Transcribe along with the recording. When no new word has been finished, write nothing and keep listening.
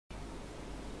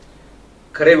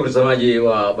Karibu mtazamaji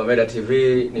wa Bameda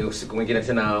TV, ni usiku mwingine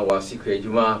tena wa siku ya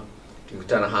Ijumaa.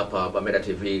 Tukutana hapa Bameda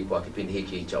TV kwa kipindi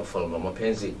hiki cha ufalme wa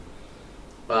mapenzi.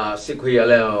 Siku hii ya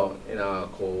leo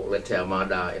ninakuletea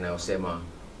mada inayosema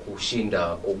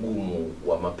kushinda ugumu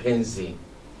wa mapenzi.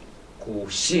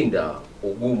 Kushinda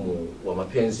ugumu wa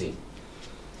mapenzi.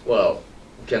 Well,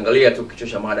 ukiangalia tu kichwa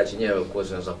cha mada chenyewe kwa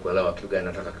unaweza kuelewa kitu gani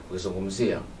nataka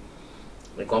kuzungumzia.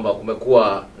 Ni kwamba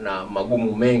kumekuwa na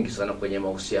magumu mengi sana kwenye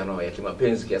mahusiano ya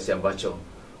kimapenzi kiasi ambacho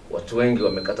watu wengi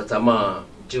wamekata tamaa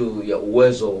juu ya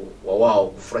uwezo wa wao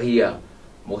kufurahia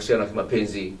mahusiano ya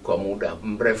kimapenzi kwa muda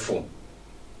mrefu.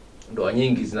 Ndoa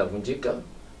nyingi zinavunjika,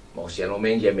 mahusiano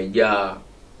mengi yamejaa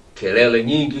kelele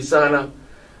nyingi sana,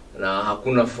 na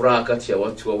hakuna furaha kati ya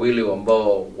watu wawili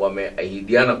ambao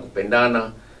wameahidiana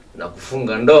kupendana na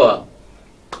kufunga ndoa,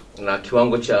 na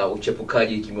kiwango cha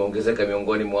uchepukaji kimeongezeka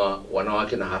miongoni mwa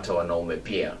wanawake na hata wanaume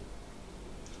pia.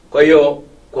 Kwa hiyo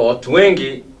kwa watu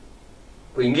wengi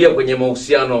kuingia kwenye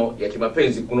mahusiano ya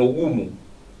kimapenzi kuna ugumu,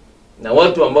 na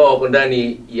watu ambao wako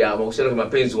ndani ya mahusiano ya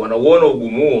kimapenzi wanauona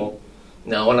ugumu huo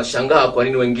na wanashangaa kwa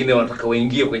nini wengine wanataka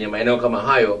waingie kwenye maeneo kama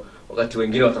hayo wakati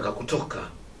wengine wanataka kutoka.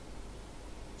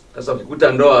 Sasa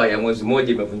ukikuta ndoa ya mwezi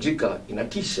mmoja imevunjika,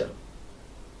 inatisha.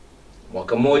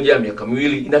 Mwaka mmoja, miaka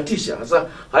miwili, inatisha. Sasa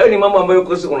hayo ni mambo ambayo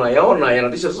kwa sababu unayaona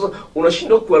yanatisha. Sasa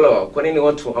unashindwa kuelewa kwa nini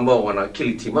watu ambao wana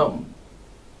akili timamu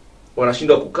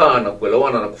wanashindwa kukaa na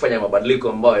kuelewana na kufanya mabadiliko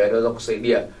ambayo yanaweza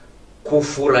kusaidia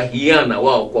kufurahiana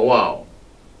wao kwa wao.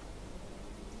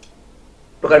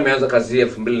 Toka nimeanza kazi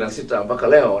 2006 mpaka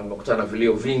leo nimekutana na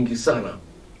vilio vingi sana.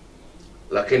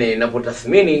 Lakini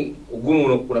ninapotathmini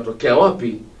ugumu unatokea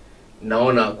wapi,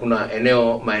 naona kuna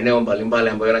maeneo mbalimbali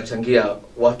ambayo yanachangia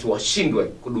watu washindwe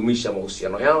kudumisha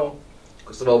mahusiano yao,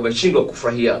 kwa sababu wameshindwa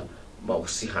kufurahia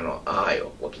mahusiano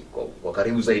hayo kwa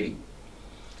karibu zaidi.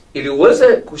 Ili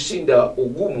uweze kushinda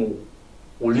ugumu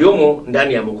uliomo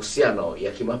ndani ya mahusiano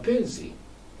ya kimapenzi,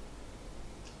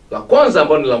 la kwanza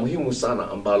ambalo ni la muhimu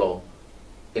sana ambalo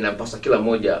inampasa kila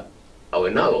mmoja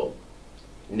awe nalo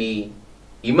ni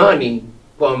imani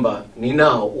kwamba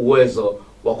ninao uwezo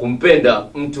wa kumpenda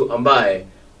mtu ambaye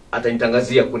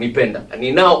atanitangazia kunipenda.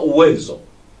 Ninao uwezo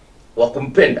wa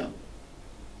kumpenda,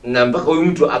 na mpaka huyu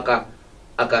mtu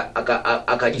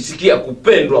akajisikia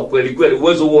kupendwa kweli kweli.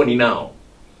 Uwezo huo ninao.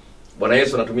 Bwana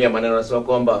Yesu anatumia maneno, anasema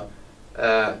kwamba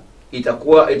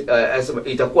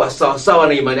itakuwa sawa sawa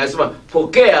na imani. Anasema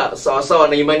pokea sawa sawa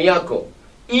na imani yako,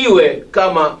 iwe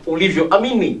kama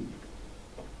ulivyoamini.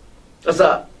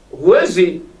 Sasa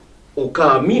huwezi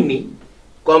ukaamini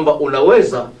kwamba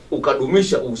unaweza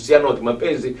ukadumisha uhusiano wa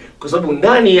kimapenzi kwa sababu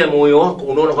ndani ya moyo wako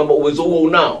unaona kwamba uwezo huo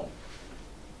unao.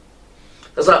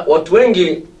 Sasa watu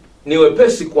wengi ni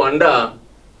wepesi kuandaa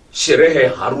sherehe ya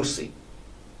harusi.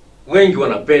 Wengi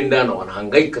wanapenda na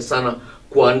wanahangaika sana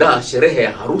kuandaa sherehe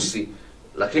ya harusi,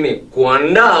 lakini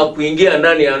kuandaa kuingia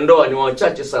ndani ya ndoa ni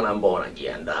wachache sana ambao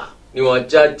wanajiandaa. Ni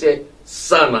wachache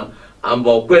sana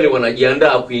ambao kweli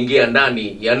wanajiandaa kuingia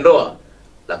ndani ya ndoa.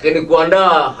 Lakini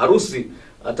kuandaa harusi,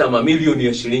 hata mamilioni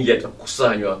ya shilingi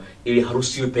yatakusanywa ili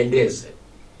harusi ipendeze.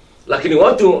 Lakini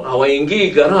watu hawaingii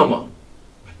gharama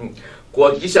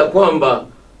kuhakikisha kwamba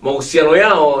mahusiano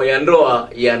yao ya ndoa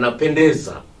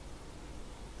yanapendeza.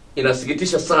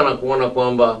 Inasikitisha sana kuona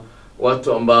kwamba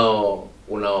watu ambao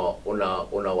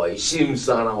unawaheshimu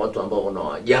sana, watu ambao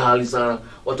unawajali sana,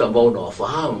 watu ambao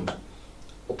unawafahamu,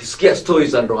 ukisikia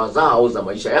stories za ndoa zao, za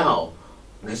maisha yao,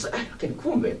 unaweza lakini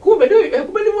kumbe ndio.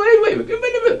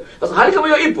 Sasa hali kama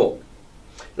hiyo ipo.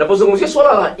 Napozungumzia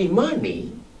swala la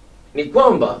imani, ni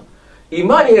kwamba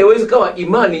imani haiwezi kawa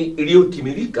imani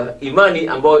iliyotimilika, imani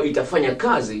ambayo itafanya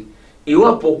kazi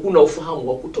iwapo huna ufahamu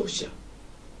wa kutosha.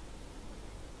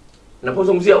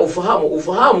 Napozungumzia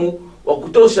ufahamu wa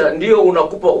kutosha ndio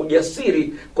unakupa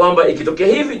ujasiri kwamba ikitokea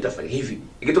hivi nitafanya hivi,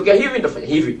 ikitokea hivi nitafanya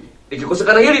hivi,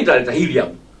 ikikosekana hili nitaleta hili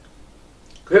hapo.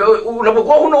 Kwa hiyo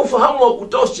unapokuwa huna ufahamu wa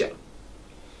kutosha,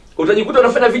 utajikuta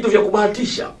unafanya vitu vya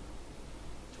kubahatisha.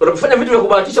 Unapofanya vitu vya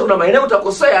kubahatisha, kuna maeneo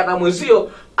utakosea, na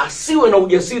mwenzio asiwe na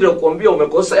ujasiri wa kuambia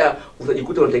umekosea,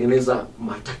 utajikuta unatengeneza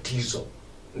matatizo.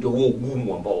 Ndio huo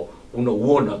ugumu ambao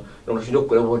unauona na unashindwa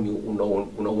kuelewa ni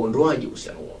unauondoaje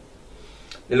uhusiano huo.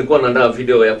 Nilikuwa naandaa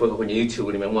video ya kuweka kwenye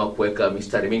YouTube. Nimeamua kuweka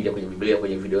mistari mingi ya kwenye Biblia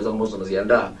kwenye video zangu ambazo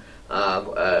naziandaa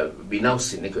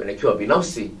binafsi, nikiwa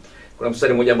binafsi. Kuna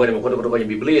mstari mmoja ambao nimekuta kutoka kwenye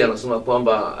Biblia, anasema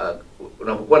kwamba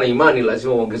unapokuwa na imani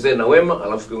lazima uongezee na wema,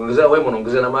 alafu ukiongezea wema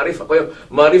unaongezea na maarifa. Kwa hiyo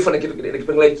maarifa ni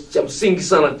kipengele cha msingi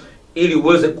sana ili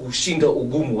uweze kushinda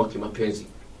ugumu wa kimapenzi.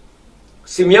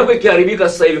 Simu yako ikiharibika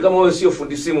sasa hivi, kama wewe sio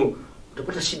fundi simu,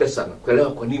 utapata shida sana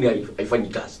kuelewa kwa nini haifanyi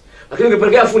kazi. Lakini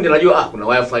ukipelekea fundi, anajua kuna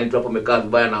waya fulani tu hapo umekaa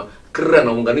vibaya na kra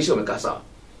na unganisho umekaa sawa.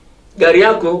 Gari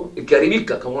yako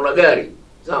ikiharibika, kama una gari,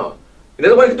 sawa,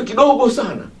 inaweza kuwa kitu kidogo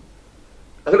sana,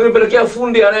 lakini unapelekea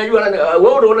fundi anayejua,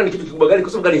 wewe unaona ni kitu kikubwa, gari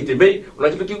kwa sababu gari itembei, una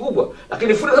kitu kikubwa,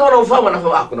 lakini fundi kama unaofahamu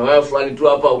anafahamu kuna wewe fulani tu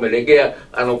hapa umelegea,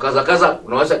 anaukaza kaza,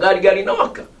 unawasha gari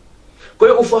inawaka. Kwa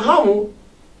hiyo ufahamu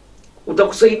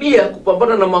utakusaidia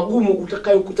kupambana na magumu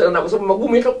utakayokutana nayo, kwa sababu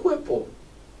magumu yatakuwepo.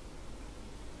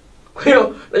 Kwa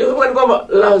hiyo najua kwamba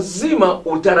lazima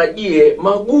utarajie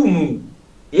magumu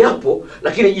yapo,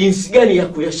 lakini jinsi gani ya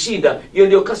kuyashinda, hiyo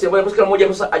ndio kasi ambayo kila mmoja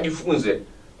sasa ajifunze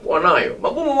kuwa nayo.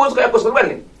 Magumu uwezo yako sababu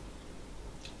gani?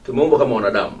 Tumeumbwa kama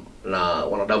wanadamu, na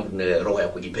wanadamu tuna roho ya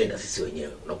kujipenda sisi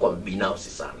wenyewe. Unakuwa binafsi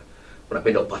sana.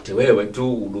 Unapenda upate wewe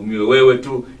tu, uhudumiwe wewe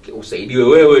tu, usaidiwe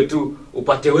wewe tu,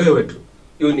 upate wewe tu.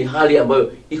 Hiyo ni hali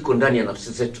ambayo iko ndani ya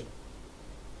nafsi zetu.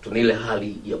 Tuna ile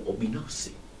hali ya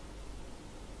ubinafsi.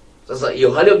 Sasa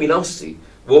hiyo hali ya binafsi,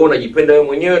 wewe unajipenda wewe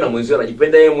mwenyewe na mwenzio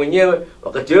anajipenda yeye mwenyewe,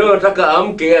 wakati wewe unataka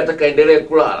amke, yeye ataka endelee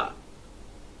kulala.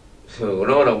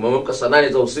 Unaona, umeamka saa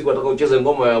 8 za usiku unataka ucheze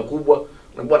ngoma ya kubwa,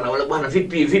 na bwana wale bwana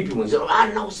vipi mwenzio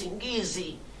na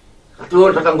usingizi. Hata wewe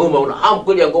unataka ngoma, una hamu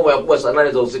kweli ya ngoma ya kubwa saa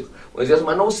 8 za usiku. Mwenzio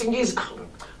anasema na usingizi.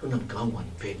 Ndio mke wangu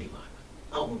anipendi bwana.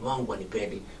 Au mume wangu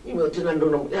anipendi. Mimi tena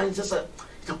ndio yani sasa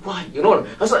itakuwaje? Unaona?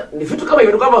 Sasa ni vitu kama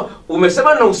hivyo, kama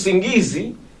umesema na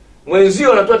usingizi,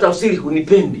 mwenzio anatoa tafsiri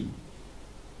kunipendi.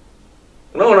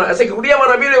 Unaona, sasa ikirudia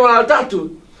mara 2 mara 3,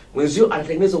 mwenzio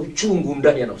anatengeneza uchungu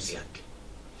ndani ya nafsi yake.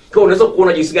 Kwa unaweza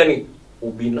kuona jinsi gani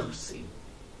ubinafsi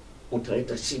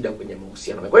utaleta shida kwenye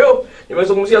mahusiano. Kwa hiyo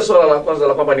nimezungumzia swala la kwanza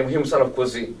la kwamba ni muhimu sana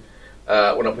because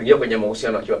unapoingia kwenye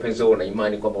mahusiano ya kimapenzi una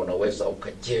imani kwamba unaweza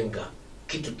ukajenga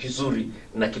kitu kizuri,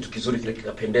 na kitu kizuri kile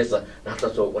kikapendeza na hata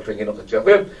watu wengine wakakiwa.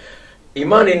 Kwa hiyo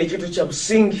imani ni kitu cha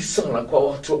msingi sana kwa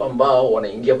watu ambao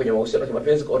wanaingia kwenye mahusiano ya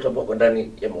kimapenzi, kwa watu ambao wako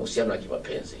ndani ya mahusiano ya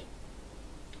kimapenzi.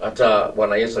 Hata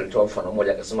Bwana Yesu alitoa mfano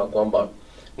mmoja akasema kwamba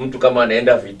mtu kama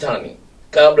anaenda vitani,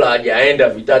 kabla hajaenda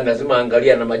vitani lazima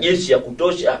angalia na majeshi ya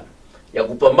kutosha ya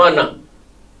kupambana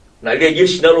na ile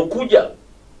jeshi linalokuja.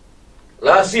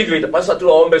 La sivyo itapasa tu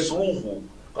aombe suluhu.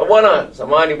 Kwa bwana,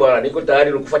 samahani bwana, niko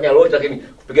tayari kufanya lolote lakini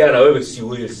kupigana na wewe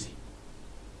siwezi.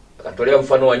 Akatolea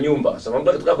mfano wa nyumba. Sasa mtu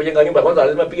akitaka kujenga nyumba kwanza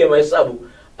lazima apige mahesabu.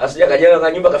 Asije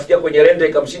akajenga nyumba kafikia kwenye rende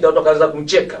ikamshinda, watu akaanza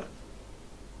kumcheka.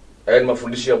 Hayo ni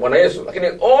mafundisho ya Bwana Yesu. Lakini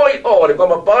ni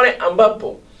kwamba pale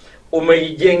ambapo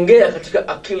umeijengea katika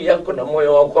akili yako na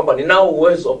moyo wako kwamba ninao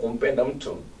uwezo wa kumpenda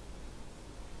mtu,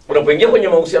 unapoingia kwenye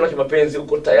mahusiano ya kimapenzi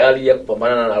uko tayari ya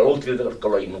kupambana na lolote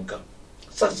litakaloinuka.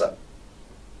 Sasa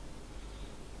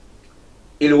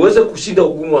ili uweze kushinda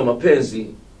ugumu wa mapenzi,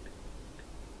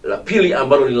 la pili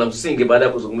ambalo ni la msingi baada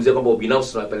ya kuzungumzia kwamba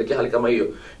ubinafsi unapelekea hali kama hiyo,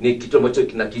 ni kitu ambacho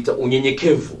kinakiita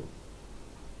unyenyekevu.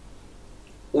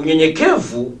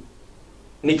 Unyenyekevu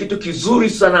ni kitu kizuri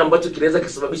sana ambacho kinaweza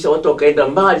kusababisha watu wakaenda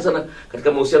mbali sana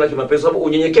katika mahusiano ya kimapenzi, sababu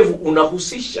unyenyekevu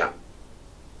unahusisha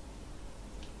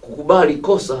kukubali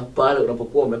kosa pale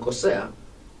unapokuwa umekosea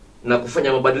na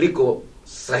kufanya mabadiliko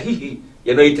sahihi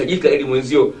yanayohitajika ili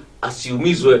mwenzio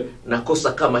asiumizwe na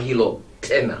kosa kama hilo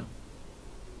tena.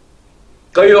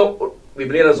 Kwa hiyo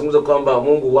Biblia inazungumza kwamba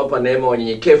Mungu huwapa neema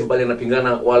wanyenyekevu bali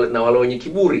anapingana na wale wenye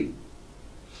kiburi.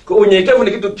 Kwa hiyo unyenyekevu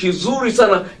ni kitu kizuri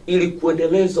sana ili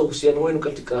kuendeleza uhusiano wenu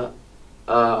katika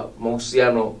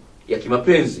mahusiano ya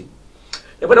kimapenzi.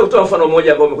 Napenda kutoa mfano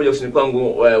mmoja ambao umekuja usini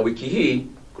kwangu wiki hii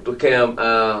kutokea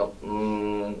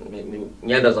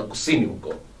nyanda za kusini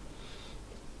huko.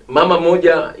 Mama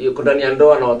mmoja yuko ndani ya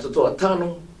ndoa na watoto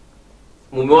 5.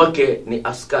 Mume wake ni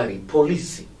askari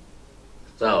polisi.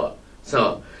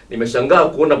 Sawa. Nimeshangaa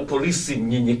kuona polisi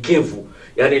mnyenyekevu.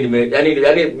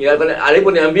 Yani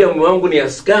aliponiambia mume wangu ni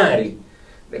askari,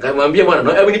 nikamwambia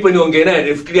bwana, hebu nipe niongee naye,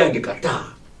 nilifikiria angekataa.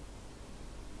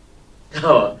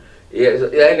 Sawa.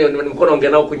 Yani nilikuwa naongea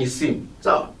nao kwenye simu.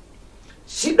 Sawa.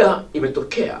 Shida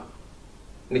imetokea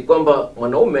ni kwamba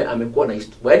mwanaume amekuwa na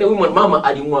historia. Yaani huyu mama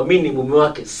alimwamini mume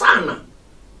wake sana.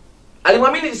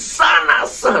 Alimwamini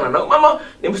sana. Na mama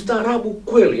ni mstaarabu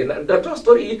kweli. Na nitatoa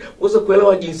story hii uweze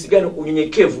kuelewa jinsi gani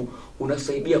unyenyekevu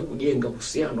unasaidia kujenga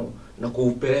uhusiano na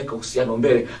kuupeleka uhusiano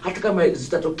mbele. Hata kama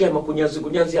zitatokea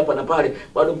makunyanzi hapa na pale,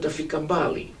 bado mtafika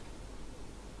mbali.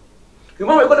 Huyu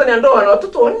mama yuko ndani ya ndoa na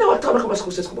watoto 4 5 kama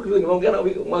siku kumbuka hiyo nimeongea na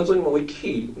mwanzoni mwa wiki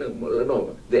hii. No,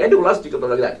 the end of last week of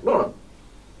like that. No.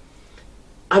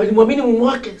 Alimwamini mume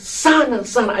wake sana.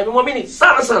 Amemwamini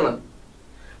sana.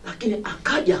 Lakini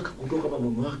akaja akagundua kwamba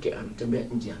mume wake anatembea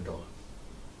nje ya ndoa.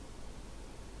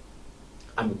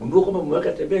 Amegundua kwamba mume wake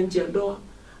anatembea nje ya ndoa,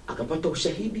 akapata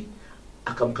ushahidi,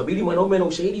 akamkabili mwanaume na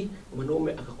ushahidi,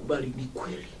 mwanaume akakubali ni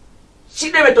kweli.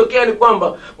 Shida imetokea ni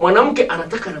kwamba mwanamke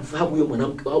anataka anafahamu huyo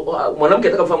mwanamke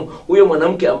anataka kufahamu huyo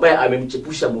mwanamke ambaye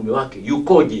amemchepusha mume wake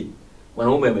yukoje.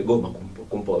 mwanaume amegoma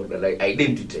kumpa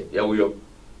identity ya huyo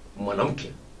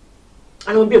mwanamke.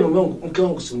 Anamwambia mume wangu, mke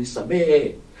wangu si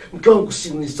unisamehe, mke wangu si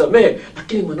unisamehe,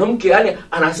 lakini mwanamke yani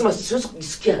anasema siwezi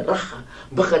kujisikia raha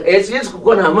mpaka siwezi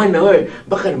kuwa na amani na wewe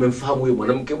mpaka nimemfahamu huyo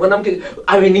mwanamke. Mwanamke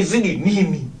amenizidi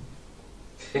nini?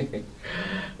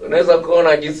 Unaweza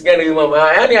kuona jinsi gani huyu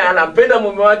mama yani anapenda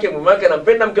mume wake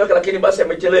anampenda mke wake, lakini basi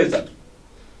amecheleza.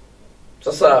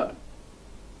 Sasa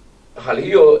hali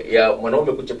hiyo ya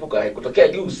mwanaume kuchepuka haikutokea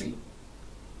juzi,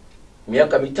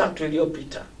 miaka 3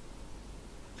 iliyopita,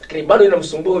 lakini bado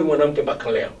inamsumbua huyu mwanamke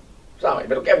mpaka leo. Sawa,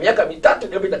 imetokea miaka 3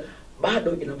 iliyopita,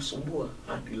 bado inamsumbua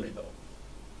hadi leo.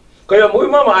 Kwa hiyo huyu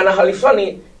mama ana hali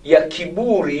fulani ya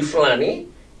kiburi fulani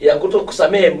ya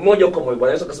kutokusamehe moja kwa moja.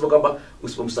 Anaweza kusema kwamba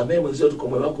usipomsamehe mwenzio tu kwa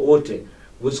moyo wako wote,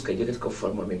 huwezi kuingia katika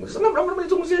ufalme wa Mungu. Sasa labda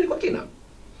nizungumzie kwa kina.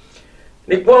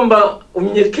 Ni kwamba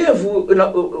unyenyekevu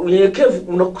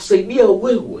unakusaidia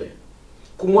wewe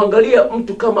kumwangalia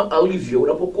mtu kama alivyo.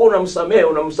 Unapokuwa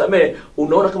unamsamehe,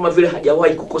 unaona kama vile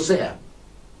hajawahi kukosea.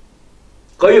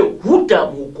 Kwa hiyo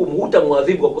hutamhukumu,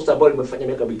 hutamwadhibu kwa kosa ambalo limefanya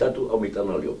miaka 3 au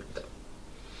 5 iliyopita.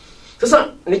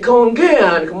 Sasa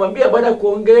nikamwambia baada ya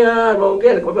kuongea,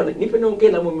 nikamwambia nipe niongee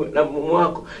na mume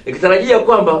wako, nikitarajia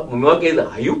kwamba mume wake either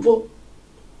hayupo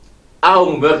au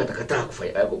mume wake atakataa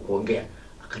kuongea.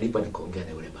 Akanipa nikaongea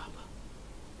na yule baba.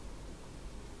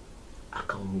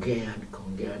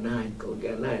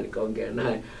 Nikaongea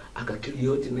naye, akakiri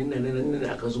yote nini,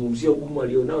 akazungumzia ugumu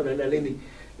alionao na nini.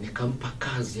 Nikampa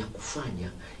kazi ya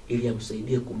kufanya ili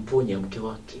amsaidie kumponya mke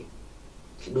wake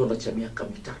kidonda cha miaka 3.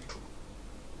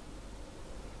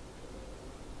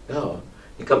 Sawa,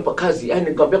 nikampa kazi, yani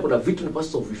nikamwambia kuna vitu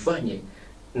nipaswa uvifanye,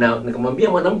 na nikamwambia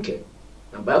mwanamke,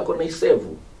 namba yako na isave.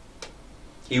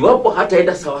 Iwapo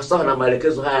hataenda sawa sawa na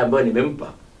maelekezo haya ambayo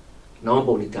nimempa,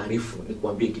 naomba unitaarifu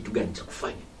nikwambie kitu gani cha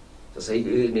kufanya. Sasa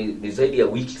ni zaidi ya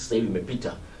wiki sasa hivi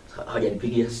imepita,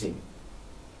 hajanipigia simu.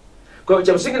 Kwa hiyo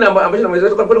cha msingi ambacho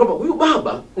namweleza kwamba huyu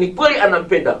baba ni kweli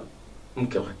anampenda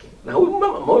mke wake. Na huyu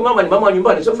mama ni mama wa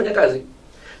nyumbani, sio mfanya kazi.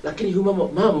 Lakini huyu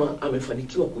mama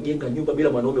amefanikiwa kujenga nyumba bila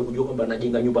mwanaume kujua kwamba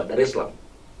anajenga nyumba Dar es Salaam.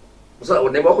 Sasa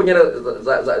unaenda kwenye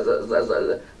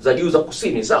za juu za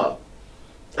kusini, sawa?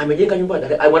 Amejenga nyumba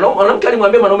Dar es Salaam. Mwanamke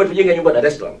alimwambia mwanaume tujenge nyumba Dar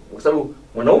es Salaam kwa sababu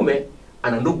mwanaume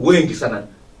ana ndugu wengi sana.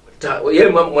 Yeye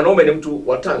mwanaume ni mtu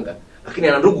wa Tanga, lakini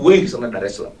ana ndugu wengi sana Dar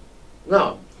es Salaam.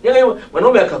 Sawa?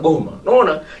 Mwanaume akagoma.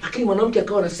 Unaona? Lakini mwanamke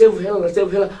akawa na save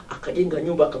hela, akajenga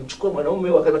nyumba, akamchukua mwanaume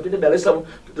wakaenda Dar es Salaam,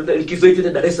 likizo yetu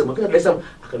Dar es Salaam. Akaenda Dar es Salaam,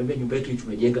 akamwambia nyumba yetu hii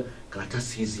tumejenga,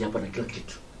 karatasi hizi hapa na kila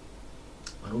kitu.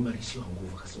 Mwanaume alishiwa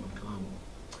nguvu, akasema mke wangu,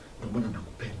 ndio maana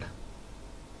nakupenda.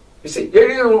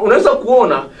 Unaweza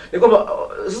kuona ni kwamba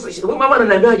sasa mama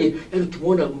ananiambiaje, yani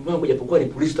ukimuona mama japokuwa ni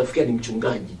polisi tafikia ni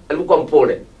mchungaji, alikuwa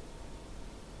mpole.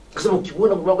 Akasema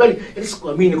ukimuona mama gani, yani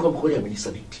sikuamini kwamba kweli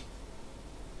amenisaliti.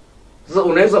 Sasa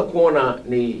unaweza kuona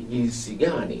ni jinsi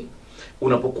gani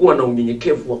unapokuwa na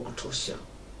unyenyekevu wa kutosha,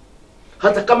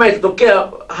 hata kama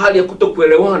ikitokea hali ya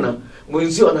kutokuelewana,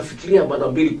 mwenzio anafikiria mara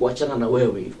mbili kuachana na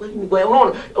wewe.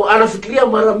 Unaona, anafikiria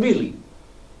mara mbili.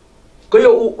 Kwa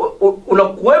hiyo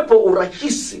unakuwepo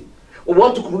urahisi wa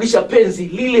watu kurudisha penzi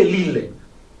lile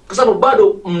kwa sababu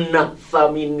bado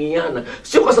mnathaminiana.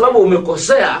 Sio kwa sababu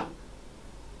umekosea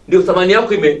ndio thamani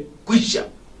yako imekwisha.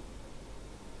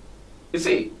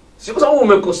 Sio kwa sababu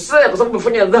umekosea, kwa sababu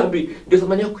umefanya dhambi ndio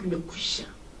thamani yako imekwisha.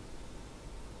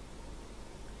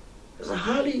 Sasa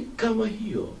hali kama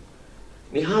hiyo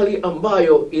ni hali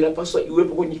ambayo inapaswa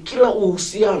iwepo kwenye kila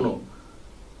uhusiano.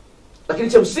 Lakini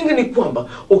cha msingi ni kwamba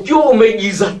ukiwa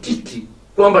umejizatiti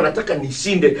kwamba nataka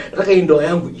nishinde, nataka hii ndoa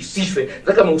yangu isife,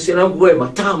 nataka mahusiano yangu yawe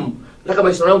matamu, nataka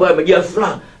maisha yangu yawe yamejaa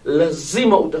furaha,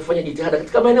 lazima utafanya jitihada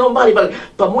katika maeneo mbalimbali,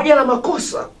 pamoja na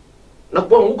makosa na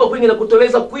kuanguka kwingi na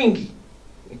kuteleza kwingi.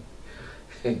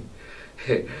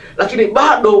 Lakini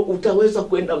bado utaweza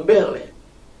kwenda mbele.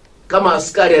 Kama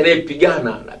askari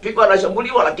anayepigana, anapigwa,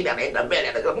 anashambuliwa, lakini anaenda mbele,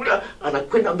 anashambuliwa,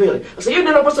 anakwenda mbele. Sasa hiyo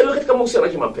ndio inapaswa iwe katika mahusiano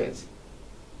ya kimapenzi.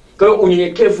 Kwa hiyo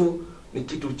unyenyekevu ni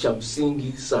kitu cha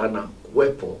msingi sana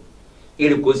kuwepo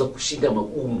ili kuweza kushinda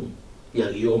magumu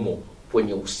yaliyomo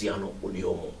kwenye uhusiano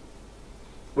uliomo.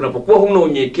 Unapokuwa huna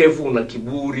unyenyekevu, una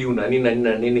kiburi, una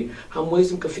nini,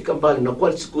 hamwezi mkafika mbali, na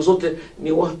kwa siku zote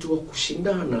ni watu wa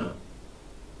kushindana.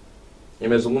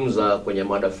 Nimezungumza kwenye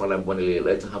mada fulani ambayo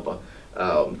nilileta hapa,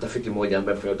 mtafiti mmoja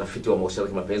ambaye amefanya utafiti wa mahusiano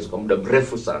ya kimapenzi kwa muda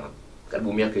mrefu sana,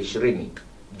 karibu miaka 20,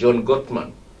 John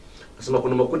Gottman. Anasema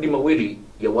kuna makundi mawili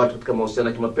ya watu katika mahusiano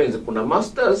ya kimapenzi, kuna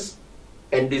masters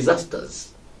and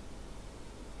disasters.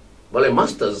 Wale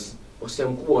masters kwa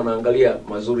sehemu kubwa wanaangalia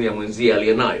mazuri ya mwenzie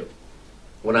aliyenayo.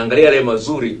 Wanaangalia yale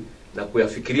mazuri na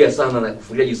kuyafikiria sana na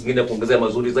kufikiria jinsi nyingine kuongezea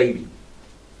mazuri zaidi.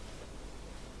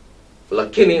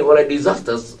 Lakini wale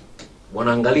disasters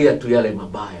wanaangalia tu yale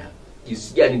mabaya.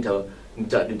 Jinsi gani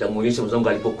nitamuonyesha mzangu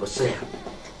alipokosea.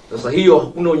 Sasa hiyo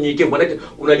hakuna unyenyekevu. Maana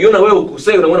unajiona wewe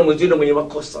ukosea, unamwona mwingine mwenye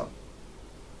makosa.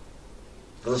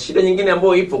 Sasa shida nyingine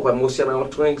ambayo ipo kwa mahusiano ya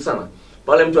watu wengi sana,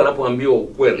 pale mtu anapoambiwa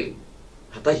ukweli,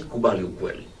 hataki kubali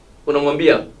ukweli.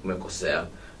 Unamwambia umekosea,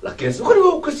 lakini sio kwani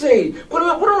wewe ukosei. Kwani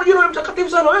wewe mbona unajiona mtakatifu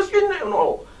sana? Wewe sio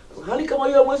no. Hali kama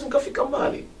hiyo hamwezi mkafika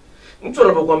mbali. Mtu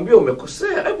anapokuambia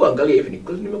umekosea, hebu angalia hivi, ni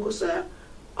kweli nimekosea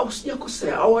au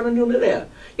sijakosea au ananionelea?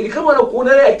 Ili kama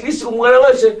anakuonelea at least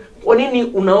umweleweshe kwa nini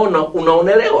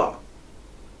unaonelewa.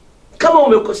 Kama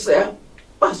umekosea,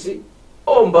 basi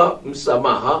omba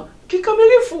msamaha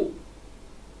kikamilifu.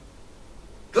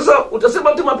 Sasa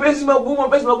utasema tu mapenzi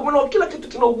magumu, na kila kitu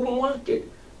kina ugumu wake.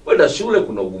 Kwenda shule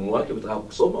kuna ugumu wake, unataka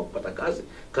kusoma, kupata kazi.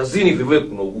 Kazini vivyo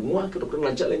kuna ugumu wake, utakutana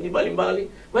na challenge mbalimbali.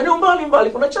 Maeneo mbalimbali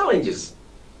kuna challenges.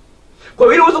 Kwa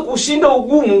hiyo ili uweze kushinda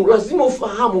ugumu, lazima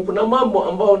ufahamu kuna mambo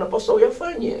ambayo unapaswa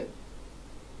uyafanye.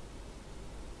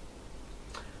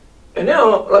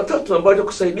 Eneo la tatu ambalo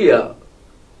litakusaidia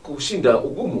kushinda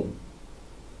ugumu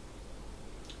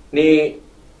ni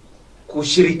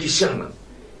kushirikishana.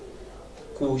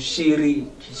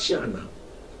 Kushirikishana.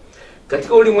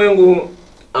 Katika ulimwengu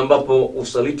ambapo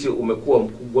usaliti umekuwa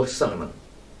mkubwa sana,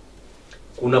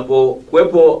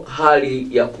 kunapokuwepo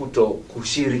hali ya kuto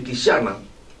kushirikishana,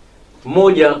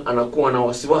 mmoja anakuwa na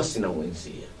wasiwasi na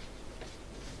mwenzie.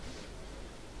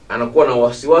 Anakuwa na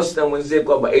wasiwasi na mwenzie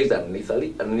kwamba aidha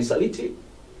ananisaliti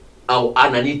au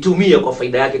ananitumia kwa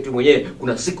faida yake tu mwenyewe,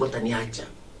 kuna siku ataniacha.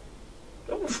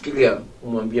 Hebu fikiria,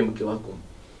 umwambie mke wako,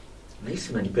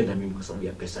 nahisi unanipenda mimi kwa sababu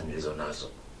ya pesa nilizo nazo.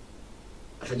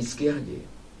 Atajisikiaje?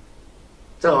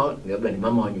 Sawa, labda ni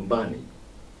mama wa nyumbani.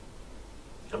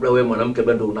 Labda wewe mwanamke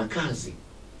bado una kazi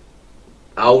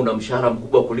au una mshahara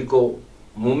mkubwa kuliko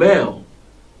mumeo.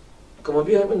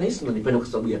 Ukamwambia mimi nahisi unanipenda kwa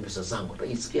sababu ya pesa zangu.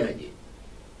 Atajisikiaje?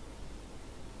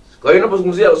 Kwa hiyo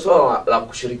ninapozungumzia swala la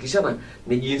kushirikishana,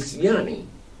 ni jinsi gani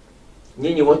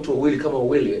nyinyi watu wawili kama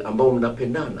wawili ambao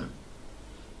mnapendana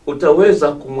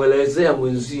utaweza kumwelezea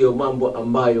mwenzio mambo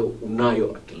ambayo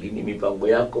unayo akilini, mipango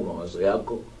yako, mawazo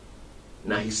yako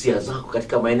na hisia zako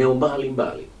katika maeneo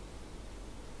mbalimbali.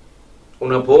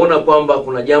 Unapoona kwamba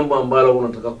kuna jambo ambalo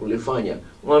unataka kulifanya,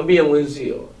 mwambie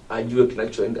mwenzio ajue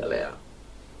kinachoendelea.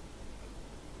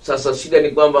 Sasa shida ni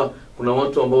kwamba kuna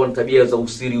watu ambao wana tabia za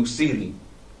usiri.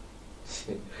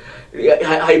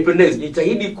 Haipendezi.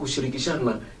 Jitahidi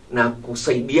kushirikishana na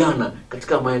kusaidiana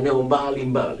katika maeneo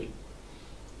mbalimbali.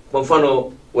 Kwa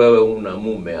mfano, wewe una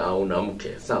mume au una mke,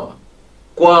 sawa?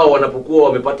 Kwao wanapokuwa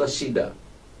wamepata shida,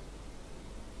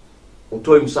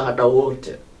 utoe msaada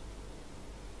wote.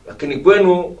 Lakini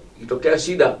kwenu itokea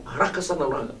shida, haraka sana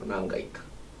unahangaika.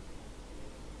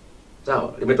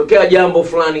 Sawa? Limetokea jambo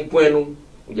fulani kwenu,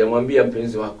 hujamwambia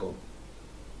mpenzi wako.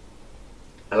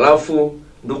 Alafu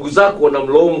ndugu zako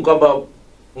wanamlaumu kwamba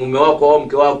mume wako au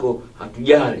mke wako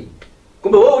hatujali.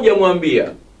 Kumbe wewe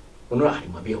hujamwambia. Unaona,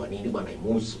 alimwambia wa nini bwana,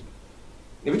 imuhusu.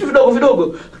 Ni vitu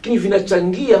vidogo lakini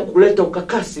vinachangia kuleta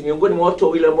ukakasi miongoni mwa watu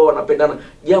wawili ambao wanapendana,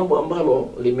 jambo ambalo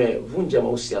limevunja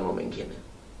mahusiano mengine.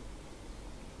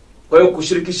 Kwa hiyo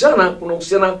kushirikishana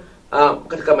kunahusiana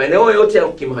katika maeneo yote ya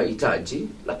kimahitaji,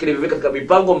 lakini vile katika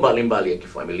mipango mbalimbali ya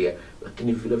kifamilia,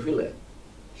 lakini vile vile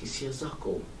hisia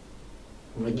zako.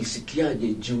 Unajisikiaje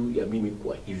juu ya mimi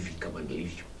kwa hivi kama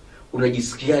nilivyo?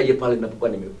 Unajisikiaje pale ninapokuwa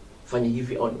nimefanya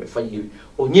hivi au nimefanya hivi?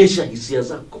 Onyesha hisia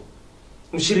zako.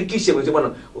 Mshirikishe mwenzio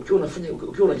bwana, ukiwa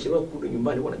unachelewa kurudi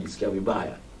nyumbani huwa unajisikia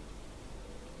vibaya.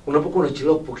 Unapokuwa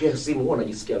unachelewa kupokea simu huwa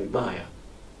unajisikia vibaya.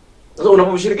 Sasa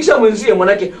unapomshirikisha mwenzio,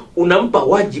 maana yake unampa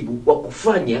wajibu wa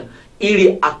kufanya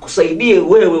ili akusaidie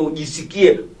wewe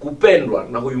ujisikie kupendwa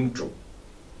na huyu mtu.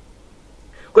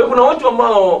 Kwa hiyo kuna watu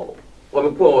ambao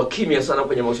wamekuwa wakimya sana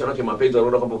kwenye mahusiano ya mapenzi,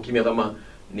 wanaona kwamba ukimya kama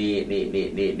ni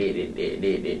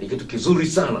kitu kizuri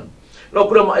sana. Na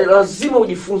kuna lazima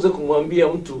ujifunze kumwambia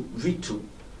mtu vitu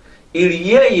ili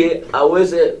yeye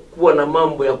aweze kuwa na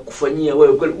mambo ya kufanyia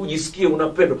wewe kweli ujisikie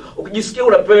unapendwa. Ukijisikia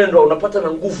unapendwa, unapata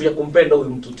na nguvu ya kumpenda huyu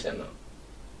mtu tena.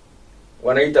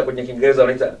 Wanaita kwenye Kiingereza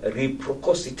wanaita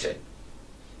reciprocity.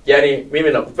 Yaani mimi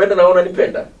nakupenda na wewe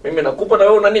unanipenda. Mimi nakupa na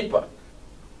wewe unanipa.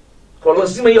 Kwa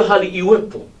lazima hiyo hali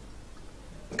iwepo.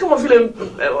 Kama vile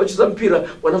wacheza mpira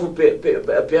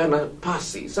wanavyopeana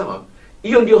pasi, sawa?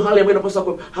 Hiyo ndio hali ambayo inapaswa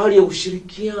kuwa hali ya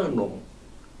ushirikiano.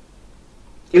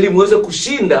 Ili muweze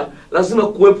kushinda lazima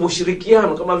kuwepo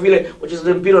ushirikiano, kama vile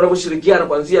wacheza mpira wanavyoshirikiana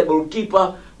kuanzia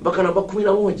goalkeeper mpaka namba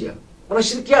 11.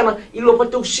 Wanashirikiana ili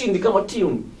wapate ushindi kama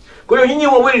timu. Kwa hiyo nyinyi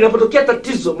wawili inapotokea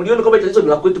tatizo, mlione kama tatizo ni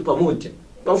la kwetu pamoja.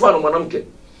 Kwa mfano mwanamke,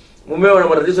 mumeo ana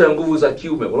matatizo ya nguvu za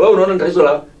kiume. Wewe unaona tatizo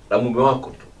la mume wako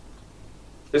tu.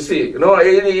 Si, unaona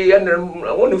yani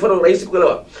ni mfano rahisi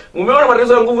kuelewa. Umeona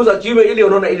matatizo ya nguvu za kiume ili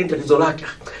unaona ili tatizo lake.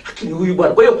 Lakini huyu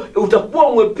bwana, kwa hiyo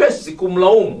utakuwa mwepesi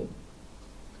kumlaumu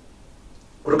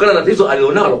kutokana na tatizo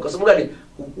alionalo, kwa sababu gani?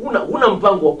 Una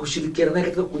mpango wa kushirikiana naye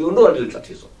katika kuliondoa lile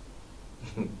tatizo.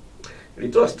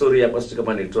 Nilitoa story hapa, sio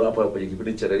kama nilitoa hapa kwenye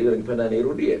kipindi cha radio, ningependa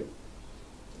nirudie.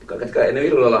 Katika eneo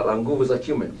hilo la nguvu za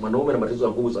kiume, mwanaume na matatizo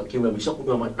ya nguvu za kiume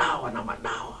ameshakunywa madawa.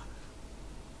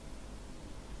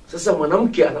 Sasa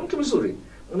mwanamke mzuri,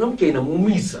 mwanamke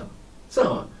inamuumiza.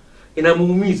 Sawa?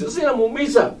 Inamuumiza. Sasa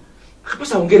inamuumiza.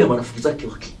 Akapasa aongee na marafiki zake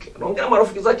wa kike. Anaongea na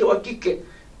marafiki zake wa kike.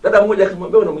 Dada mmoja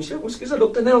akamwambia, unamshauri kumsikiliza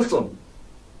Dr. Nelson?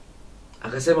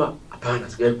 Akasema, hapana,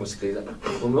 sijawahi kumsikiliza.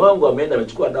 Mume wangu ameenda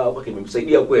amechukua dawa kwake,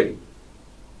 imemsaidia kweli.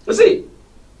 Sasa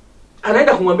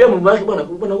anaenda kumwambia mume wake, bwana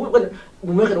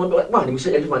mume wake anamwambia, bwana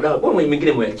nimeshajaribu madawa, bwana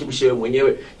mwingine mwachibishe wewe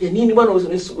mwenyewe. Ya nini bwana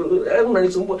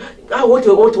unanisumbua? Wote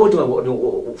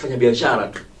ufanya biashara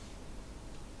tu.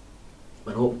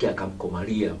 Mwanamke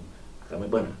akamkomalia.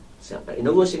 Akamwambia, bwana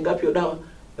inauzwa shilingi ngapi hiyo dawa?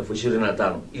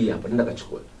 25,000. Hii hapa, nenda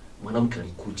kachukua. Mwanamke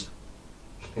alikuja.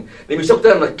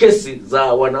 Nimeshakutana na kesi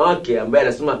za wanawake ambaye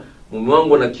anasema mume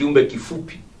wangu ana kiumbe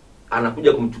kifupi,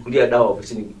 anakuja kumchukulia dawa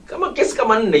ofisini. Kama kesi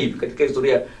kama 4 hivi katika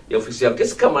historia ya ofisi yao,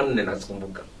 kesi kama 4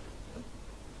 nazikumbuka.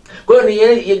 Kwa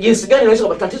hiyo ni jinsi gani unaweza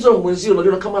kupata tatizo la mwenzio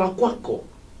unaliona kama la kwako.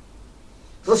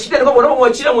 Sasa shida ni kwamba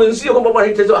unapomwachia mwenzio kwamba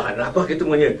bwana tatizo la kwake tu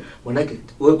mwenyewe. Manake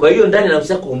kwa hiyo ndani ya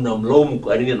nafsi yako unamlaumu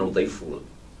kwa nini ana udhaifu.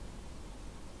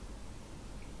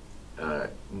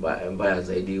 Mbaya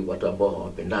zaidi watu ambao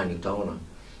hawapendani, utaona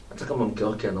hata kama mke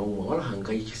wake anaumwa wala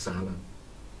hangaiki sana,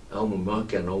 au mume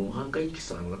wake anaumwa hangaiki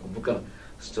sana. Nakumbuka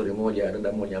story moja ya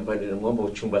dada mmoja ambaye nilimwomba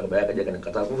uchumba, baba yake akaja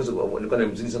akanikataa. Nilikuwa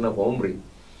nimzidi sana kwa umri,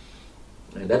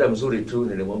 dada mzuri tu,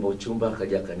 nilimwomba uchumba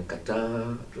akaja akanikataa.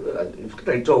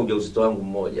 Nifikiri alitoa ujauzito wangu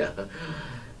mmoja.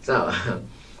 Sawa.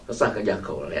 Sasa akaja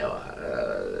akaolewa.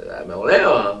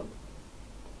 Ameolewa.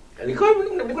 Nilikuwa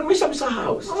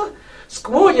nimeshamsahau. Sasa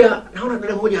siku moja naona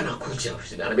dada mmoja anakuja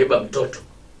ofisini, anabeba mtoto.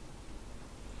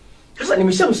 Sasa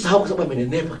nimeshamsahau kwa sababu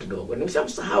amenenepa kidogo.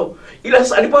 Nimeshamsahau. Ila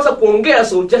sasa alipoanza kuongea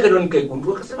sauti yake ndio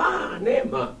nikaigundua, akasema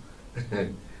Neema.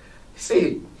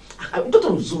 Mtoto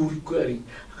mzuri kweli.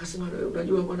 Akasema,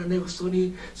 unajua bwana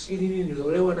Nelson, si nini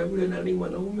niliolewa na yule nani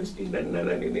mwanaume, si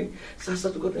nini. Sasa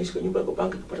tulikuwa tunaishi kwa nyumba ya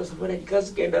kupanga, kupata safari ya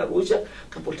kikazi kaenda Arusha,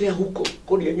 kapotea huko.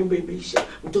 Kodi ya nyumba imeisha.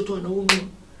 Mtoto anaumwa.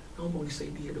 Naomba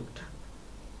unisaidie daktari.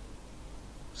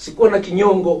 Sikuwa na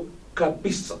kinyongo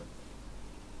kabisa.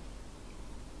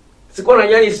 Sikuwa na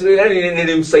yani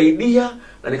nilimsaidia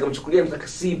na nikamchukulia na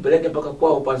taksi peleke mpaka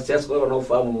kwao Pansias, kwa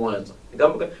wanaofahamu Mwanza.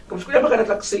 Nikamchukulia mpaka na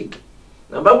taksi.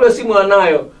 Namba yangu ya simu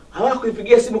anayo.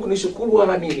 Hawakuipigia simu kunishukuru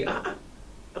wala nini.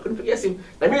 Hakunipigia simu.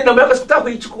 Na mimi namba yake sikutaka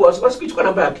kuichukua, sikuichukua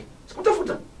namba yake.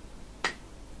 Sikutafuta.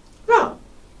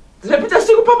 Zimepita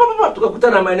siku papa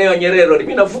tukakutana maeneo ya Nyerere.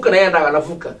 Mimi navuka na yeye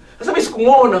anavuka. Sasa mimi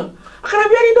sikumuona.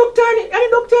 Akaniambia, ni daktari,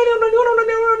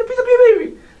 unanipita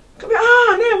bibi.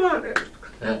 Neema.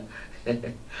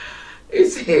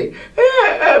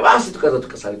 Basi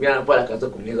tukasalimiana pale, akaanza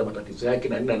kunieleza matatizo yake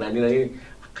na nini.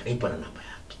 Akanipa na namba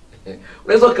yake.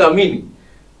 Unaweza kaamini?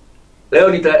 Leo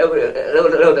ni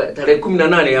tarehe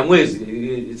 18 ya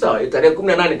mwezi. Sawa, tarehe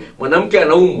 18 mwanamke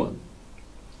anaumwa.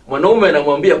 Mwanaume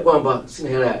anamwambia kwamba sina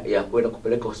hela ya kwenda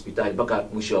kupeleka hospitali mpaka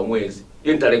mwisho wa mwezi.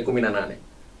 Hiyo ni tarehe 18.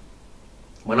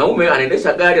 Mwanaume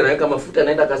anaendesha gari, anaweka mafuta,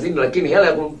 anaenda kazini, lakini hela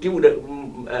ya kumtibu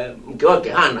mke wake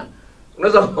hana.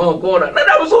 Unaweza kuona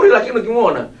dada mzuri, lakini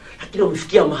ukimwona, lakini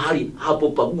wamefikia mahali hapo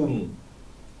pagumu.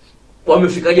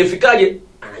 Wamefikaje?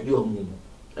 Anajua Mungu.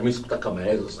 Na mimi sikutaka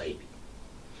maelezo zaidi.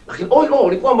 Lakini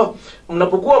ni kwamba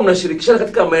mnapokuwa mnashirikishana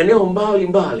katika maeneo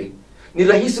mbali, ni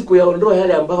rahisi kuyaondoa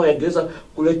yale ambayo yangeweza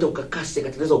kuleta ukakasi,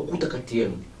 katengeneza ukuta kati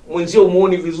yenu. Mwenzio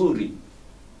muone vizuri.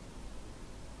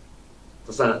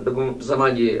 Sasa ndugu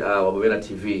mtazamaji wa Wameweza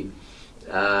TV,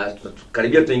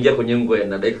 karibia tuingia kwenye ngwe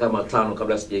na dakika kama 5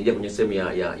 kabla sijaingia kwenye sehemu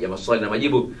ya maswali na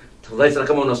majibu. Tafadhali sana,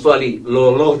 kama una swali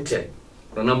lolote,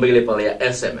 kuna namba ile pale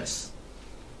ya SMS.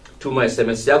 Tuma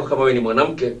SMS yako kama wewe ni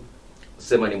mwanamke,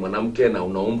 sema ni mwanamke na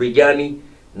una umri gani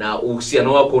na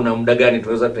uhusiano wako una muda gani.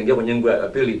 Tunaweza kuingia kwenye ngwe ya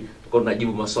pili,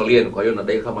 tunajibu maswali yenu. Kwa hiyo na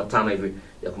dakika kama 5 hivi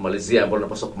ya kumalizia, ambapo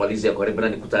tunapaswa kumalizia. Kwa hiyo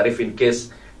ni kutaarifu in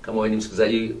case kama wewe ni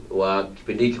msikilizaji wa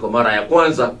kipindi hiki kwa mara ya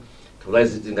kwanza, tafadhali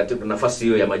zingatia nafasi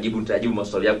hiyo ya majibu. Nitajibu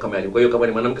maswali yako kama yalivyo. Kwa hiyo kama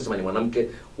ni mwanamke, sema ni mwanamke,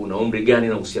 una umri gani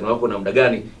na uhusiano wako na muda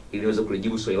gani, ili niweze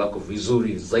kulijibu swali lako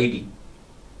vizuri zaidi.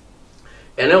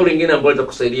 Eneo lingine ambalo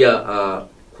litakusaidia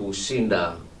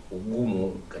kushinda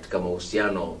ugumu katika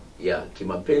mahusiano ya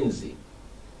kimapenzi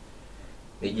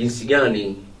ni jinsi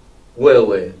gani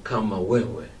wewe kama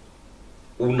wewe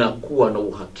unakuwa na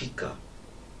uhakika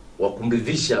wa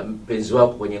kumridhisha mpenzi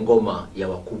wako kwenye ngoma ya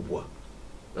wakubwa.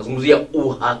 Nazungumzia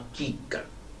uhakika.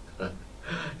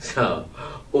 Sawa.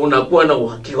 Unakuwa na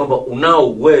uhakika kwamba unao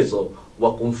uwezo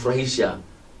wa kumfurahisha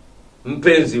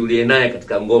mpenzi uliye naye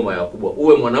katika ngoma ya wakubwa,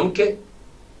 uwe mwanamke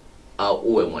au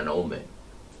uwe mwanaume.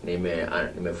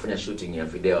 Nimefanya shooting ya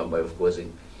video ambayo of course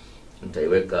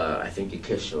nitaiweka I think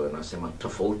kesho, nasema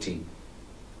tofauti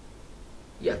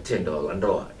ya tendo la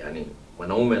ndoa. Yani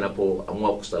mwanaume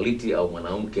anapoamua kusaliti au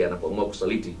mwanamke anapoamua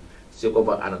kusaliti, sio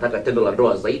kwamba anataka tendo la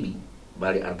ndoa zaidi,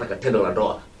 bali anataka tendo la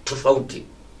ndoa tofauti.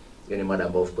 Hiyo ni mada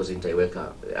ambayo of course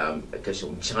nitaiweka kesho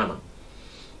mchana.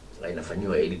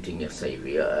 Inafanywa editing ya sasa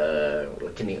hivi.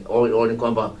 Lakini all ni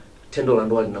kwamba tendo la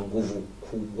ndoa lina nguvu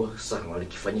kubwa sana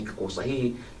likifanyika kwa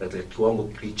usahihi na katika kiwango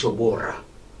kilicho bora.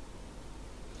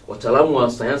 Wataalamu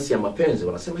wa sayansi ya mapenzi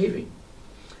wanasema hivi: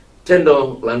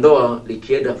 tendo la ndoa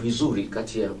likienda vizuri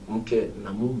kati ya mke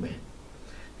na mume,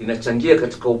 linachangia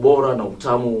katika ubora na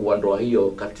utamu wa ndoa hiyo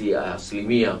kati ya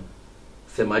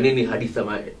 80 hadi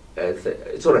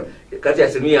kati ya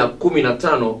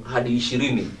 15 hadi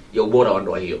 20 ya ubora wa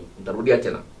ndoa hiyo. Nitarudia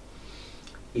tena.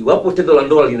 Iwapo tendo la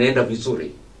ndoa linaenda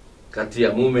vizuri kati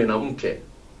ya mume na mke,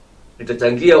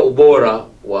 litachangia ubora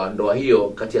wa ndoa hiyo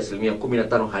kati ya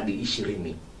 15 hadi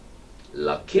 20.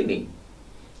 Lakini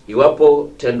iwapo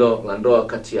tendo la ndoa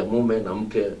kati ya mume na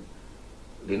mke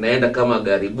linaenda kama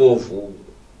gari bovu,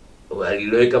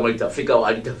 waliloweka kama litafika au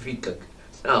halitafika,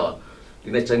 sawa,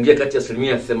 linachangia kati ya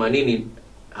 80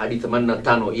 hadi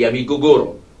 85 ya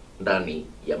migogoro ndani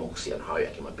ya mahusiano hayo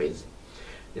ya kimapenzi.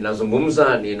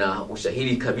 Nina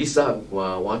ushahidi kabisa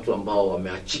wa watu ambao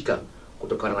wameachika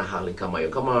kutokana na hali kama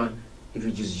hiyo. Kama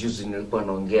hivi juzi nilikuwa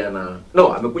naongea na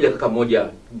amekuja kaka mmoja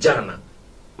jana,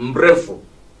 mrefu,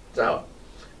 sawa,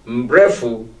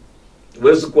 mrefu,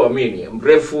 huwezi kuamini,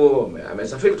 mrefu,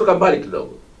 amesafiri kutoka mbali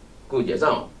kidogo kuja,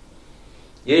 sawa.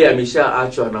 Yeye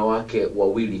ameshaachwa na wake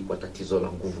wawili kwa tatizo la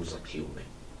nguvu za kiume.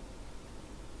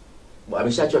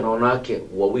 Ameshaachwa na wanawake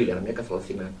wawili, ana miaka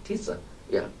 39.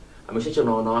 Ameshaachwa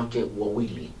na wanawake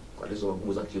wawili kwa tatizo la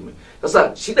nguvu za kiume.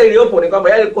 Sasa shida iliyopo ni kwamba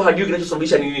yeye alikuwa hajui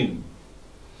kinachosababisha ni nini.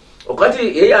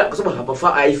 Wakati yeye kwa sababu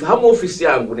haifahamu ofisi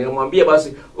yangu, nikamwambia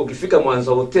basi ukifika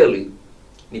Mwanza hoteli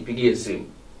nipigie simu.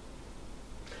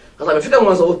 Sasa amefika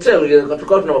Mwanza hoteli,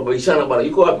 tukao tunababishana bwana,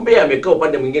 yuko wapi? Amekaa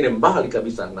upande mwingine mbali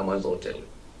kabisa na Mwanza hoteli.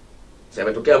 Sasa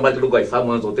ametokea mbali kidogo, haifahamu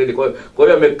Mwanza hoteli. Kwa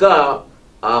hiyo amekaa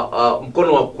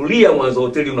mkono wa kulia Mwanza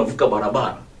hoteli unavuka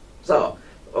barabara. Sawa?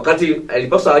 Wakati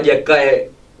alipaswa aje akae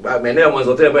maeneo ya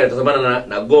Mwanza hoteli ambayo yanatazamana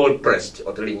na Gold Crest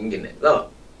hoteli nyingine. Sawa?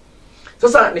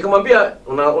 Sasa nikamwambia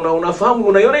unafahamu,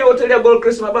 unaiona hiyo hoteli ya Gold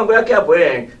Crest mabango yake hapo,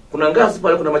 kuna ngazi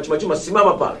pale, kuna machuma,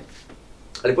 simama pale.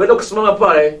 Alipoenda kusimama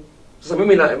pale, sasa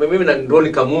mimi na ndio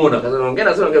nikamuona, kaza naongea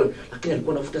na sasa, lakini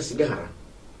alikuwa anavuta sigara.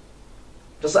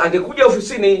 Sasa angekuja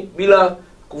ofisini bila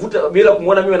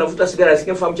kumuona mimi anavuta sigara,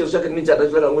 asingefahamu chanzo chake nini cha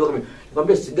tatizo la nguvu za kiume.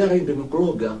 Nikamwambia sigara hii ndio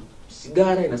imekloga.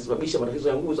 Sigara inasababisha matatizo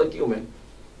ya nguvu za kiume.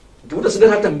 Ukivuta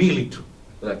sigara hata 2 tu.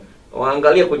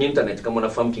 Waangalia kwenye internet kama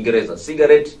unafahamu Kiingereza,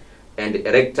 cigarette and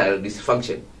erectile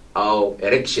dysfunction au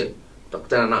erection,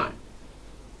 utakutana naye.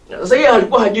 Sasa yeye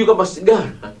alikuwa hajui kama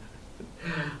sigara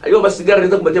alikuwa sigara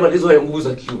inaweza kumletea matatizo ya nguvu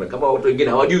za kiume, kama watu wengine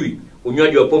hawajui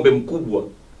unywaji wa pombe mkubwa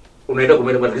unaenda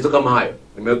kumletea matatizo kama hayo.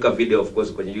 Nimeweka video of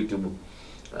course kwenye YouTube,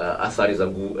 athari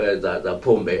za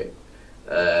pombe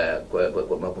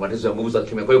kwa matatizo ya nguvu za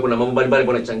kiume. Kwa hiyo kuna mambo mbalimbali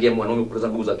ambayo yanachangia mwanaume kupoteza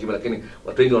nguvu za kiume, lakini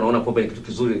watu wengi wanaona pombe ni kitu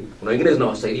kizuri. Kuna wengine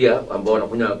zinawasaidia ambao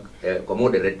wanakunywa kwa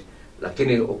moderate,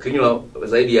 lakini ukinywa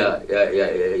zaidi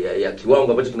ya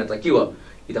kiwango ambacho kinatakiwa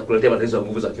itakuletea matatizo ya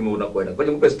nguvu za kiume unakoenda. Kwa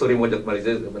hiyo nikupe story moja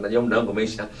kumalizia, najua muda wangu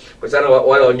umeisha. Kwa sana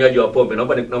wale wanywaji wa pombe,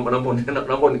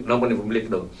 naomba nivumilie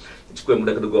kidogo. Nichukue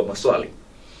muda kidogo wa maswali.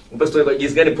 Nikupe story kwa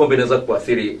jinsi gani pombe inaweza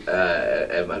kuathiri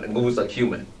nguvu za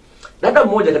kiume. Dada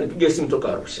mmoja kanipigia simu toka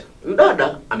Arusha. Huyu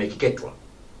dada amekeketwa.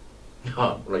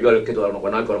 Unajua wale keketwa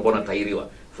wanawake ambao wanatahiriwa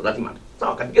for that matter.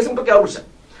 Sawa, kanipigia simu toka Arusha.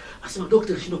 Asema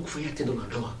daktari, shindwa kufanya tendo la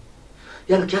ndoa.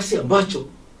 Yaani kiasi ambacho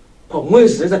kwa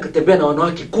mwezi naweza kutembea na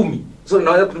wanawake 10. Sio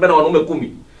naweza kutembea na wanaume 10.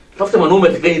 Tafuta mwanaume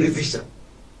atakayeridhisha.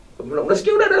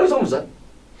 Unasikia dada anazungumza?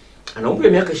 Ana umri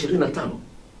wa miaka 25.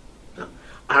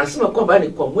 Anasema kwamba yani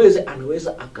kwa mwezi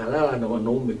anaweza akalala na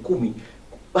wanaume 10,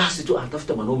 basi tu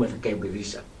anatafuta mwanaume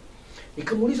atakayemridhisha.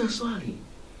 Nikamuuliza swali,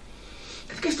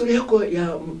 katika historia yako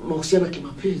ya mahusiano ya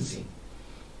kimapenzi,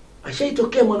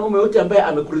 ashaitokea mwanaume yote ambaye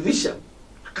amekuridhisha?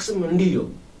 Akasema ndio.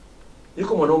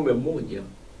 Yuko mwanaume mmoja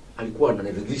alikuwa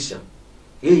ananiridhisha.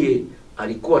 Yeye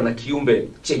alikuwa na kiumbe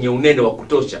chenye unene wa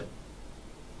kutosha.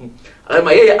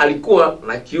 Alama yeye alikuwa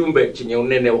na kiumbe chenye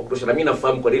unene wa kutosha. Na mimi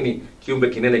nafahamu kwa nini kiumbe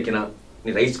kinene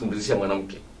ni rahisi kumridhisha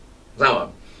mwanamke. Sawa?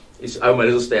 Hayo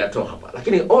maelezo sitayatoa hapa.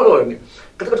 Lakini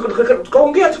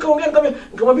tukaongea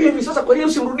nikamwambia hivi, sasa kwa nini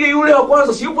usimrudie yule wa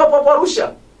kwanza, si yupo hapa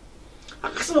Arusha?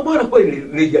 Akasema bwana,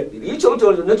 kweli hicho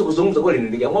unachozungumza kweli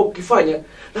niliamua kukifanya,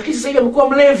 lakini sasa hivi amekuwa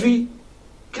mlevi.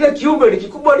 Kila kiumbe ni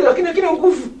kikubwa lakini hakina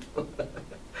nguvu.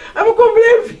 Amekuwa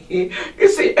mlevi.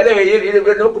 Anyway,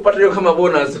 kupata hiyo kama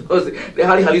bonus. Ni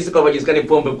hali halisi kama jinsi gani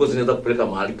pombe because inaweza kupeleka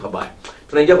mahali pabaya.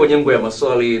 Tunaingia kwenye ngo ya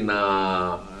maswali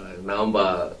na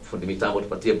naomba fundi mitambo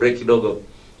tupatie break kidogo,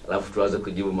 alafu tuanze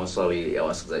kujibu maswali ya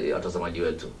wasikilizaji, watazamaji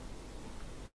wetu.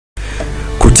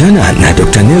 Kutana na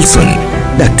Dr. Nelson,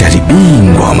 daktari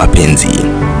bingwa wa mapenzi.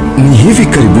 Ni hivi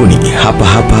karibuni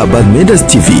hapa Bameda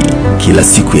TV, kila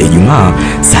siku ya Ijumaa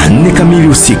saa 4 kamili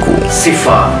usiku.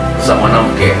 Sifa za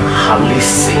mwanamke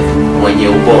halisi mwenye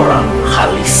ubora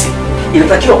halisi.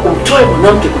 Inatakiwa umtoe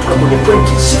mwanamke kutoka kwenye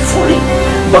pointi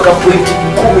 0 mpaka pointi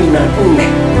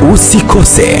 14.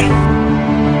 Usikose.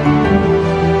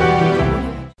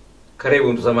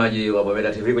 Karibu mtazamaji wa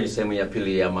Bameda TV kwenye sehemu ya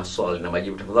pili ya maswali na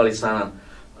majibu. Tafadhali sana,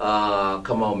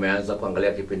 kama umeanza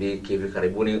kuangalia kipindi hiki hivi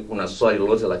karibuni, una swali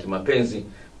lolote la kimapenzi,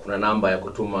 kuna namba ya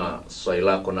kutuma swali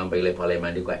lako, namba ile pale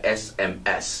imeandikwa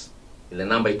SMS. Ile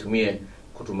namba itumie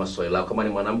kutuma swali lako. Kama ni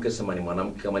mwanamke sema ni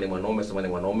mwanamke, kama ni mwanaume sema ni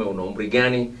mwanaume, una umri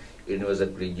gani, ili niweze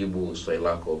kujibu swali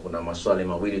lako. Kuna maswali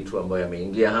mawili tu ambayo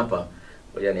yameingia hapa.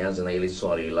 Ngoja nianze na ile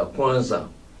swali la kwanza.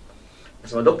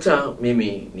 Nasema, Dokta,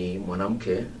 mimi ni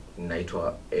mwanamke,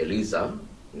 ninaitwa Eliza,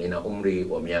 nina umri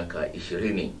wa miaka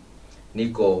 20.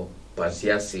 Niko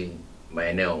Pasiasi,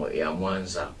 maeneo ya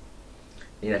Mwanza.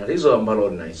 Nina tatizo ambalo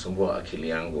linanisumbua akili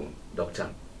yangu. Dokta,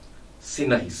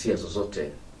 sina hisia zozote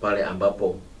pale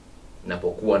ambapo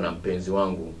napokuwa na mpenzi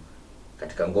wangu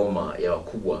katika ngoma ya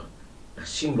wakubwa.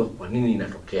 Nashindwa kwa nini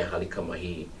inatokea hali kama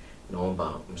hii.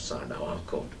 Naomba msaada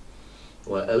wako.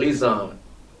 Eliza,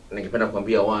 ningependa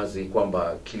kuambia wazi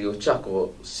kwamba kilio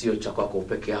chako sio cha kwako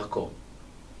peke yako.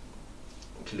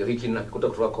 Kilio hiki ninakuta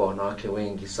kutoka kwa wanawake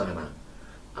wengi sana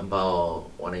ambao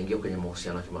wanaingia kwenye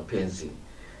mahusiano ya kimapenzi,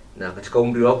 na katika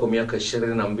umri wako miaka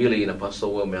 22 inapaswa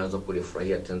uwe umeanza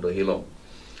kulifurahia tendo hilo.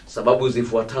 Sababu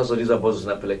zifuatazo ndizo ambazo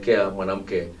zinapelekea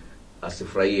mwanamke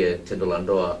asifurahie tendo la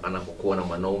ndoa anapokuwa na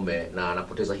mwanaume na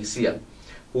anapoteza hisia.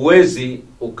 Huwezi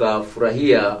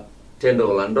ukafurahia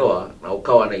tendo la ndoa na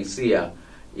ukawa na hisia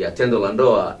ya tendo la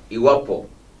ndoa iwapo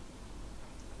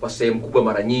kwa sehemu kubwa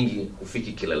mara nyingi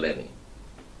hufiki kileleni.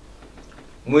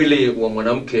 Mwili wa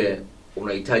mwanamke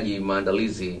unahitaji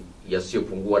maandalizi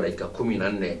yasiyopungua dakika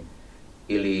 14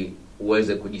 ili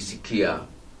uweze kujisikia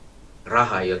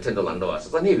raha ya tendo la ndoa.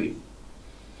 Sasa hivi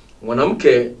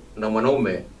mwanamke na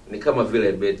mwanaume ni kama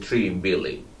vile betri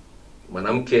mbili.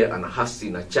 Mwanamke ana hasi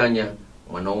na chanya,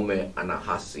 mwanaume ana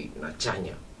hasi na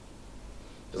chanya.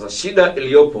 Sasa shida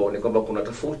iliyopo ni kwamba kuna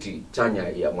tofauti chanya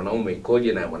ya mwanaume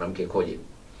ikoje na ya mwanamke ikoje.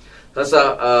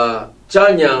 Sasa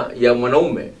chanya ya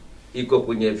mwanaume iko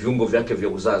kwenye viungo vyake vya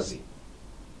uzazi,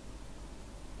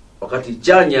 wakati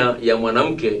chanya ya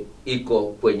mwanamke iko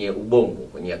kwenye ubongo,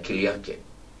 kwenye akili yake.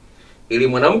 Ili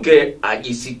mwanamke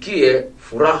ajisikie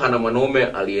furaha na mwanaume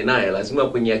aliyenaye, lazima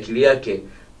kwenye akili yake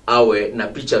awe na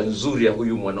picha nzuri ya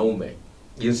huyu mwanaume,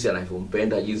 jinsi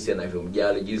anavyompenda, jinsi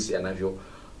anavyomjali, jinsi anavyo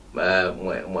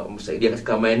msaidia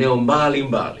katika maeneo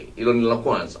mbalimbali. Hilo ni la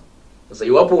kwanza. Sasa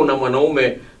iwapo una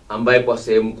mwanaume ambaye kwa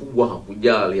sehemu kubwa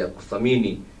hakujali, ya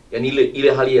kuthamini, yani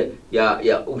ile hali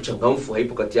ya uchangamfu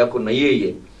haipo kati yako na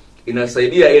yeye,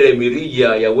 inasaidia ile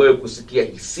mirija ya wewe kusikia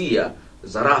hisia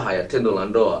za raha ya tendo la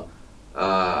ndoa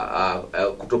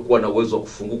kutokuwa na uwezo wa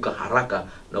kufunguka haraka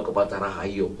na kupata raha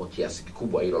hiyo kwa kiasi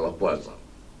kikubwa. Hilo la kwanza.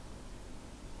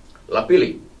 La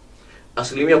pili,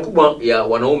 asilimia kubwa ya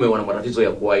wanaume wana matatizo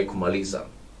ya kuwahi kumaliza.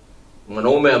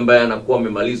 Mwanaume ambaye anakuwa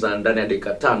amemaliza ndani ya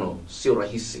dakika 5 sio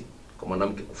rahisi kwa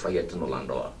mwanamke kufurahia tendo la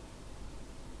ndoa.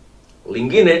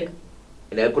 Lingine,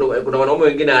 kuna wanaume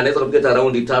wengine anaweza kupiga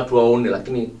raundi 3 au 4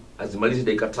 lakini azimalizi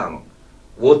dakika 5.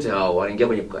 Wote hao wanaingia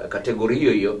kwenye kategori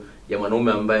hiyo ya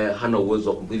mwanaume ambaye hana uwezo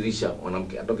wa kumridhisha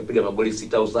mwanamke. Hata ukipiga magoli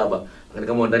 6 au 7, lakini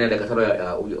kama ndani ya dakika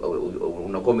 5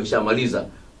 unakuwa umeshamaliza,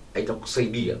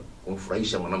 haitakusaidia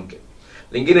kumfurahisha mwanamke.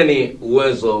 Lingine ni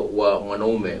uwezo wa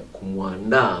mwanaume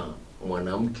kumwandaa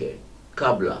mwanamke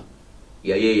kabla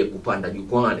ya yeye kupanda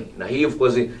jukwani. Na hii of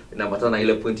course inaambatana na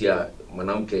ile point ya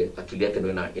mwanamke akili yake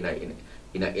ndio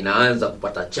inaanza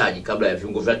kupata chaji kabla ya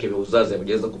viungo vyake vya uzazi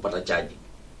havijaanza kupata chaji.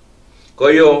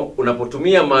 Kwa hiyo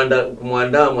unapotumia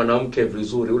kumwandaa mwanamke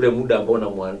vizuri, ule muda ambao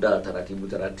unamwandaa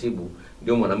taratibu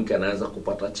ndio mwanamke anaanza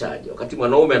kupata chaji. Wakati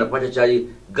mwanaume anapata chaji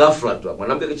ghafla tu,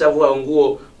 mwanamke akichavua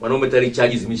nguo, mwanaume tayari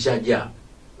chaji zimeshajaa.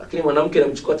 Lakini mwanamke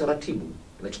anamchukua taratibu,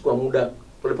 inachukua muda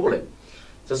polepole.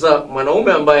 Sasa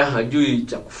mwanaume ambaye hajui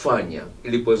cha kufanya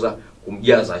ili kuweza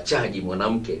kumjaza chaji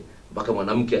mwanamke mpaka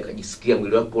mwanamke akajisikia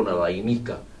mwili wake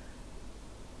unalainika,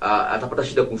 atapata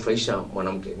shida kumfurahisha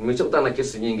mwanamke. Nimeshakutana na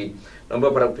kesi nyingi.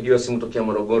 Naomba para kupigiwa simu tokea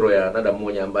Morogoro ya dada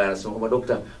mmoja ambaye anasema kwamba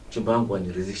daktari, mchumba wangu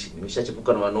aniridhishi.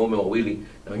 Nimeshachepuka na wanaume wawili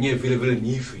na wenyewe vile vile ni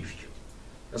hivyo.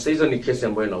 Sasa hizo ni kesi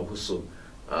ambayo inahusu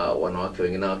wanawake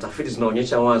wengine. Na tafiti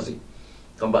zinaonyesha wazi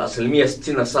kwamba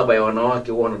 67% ya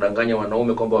wanawake huwa wanadanganya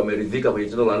wanaume kwamba wameridhika kwenye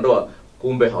tendo la ndoa,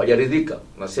 kumbe hawajaridhika.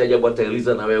 Na si ajabu hata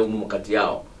Eliza na wewe umo kati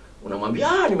yao.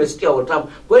 Unamwambia nimesikia utamu,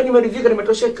 kwa hiyo nimeridhika,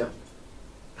 nimetosheka,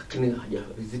 lakini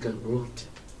hajaridhika lolote.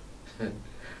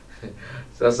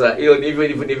 Sasa hiyo ni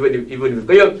hivyo.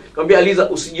 Kwa hiyo kwambia Eliza,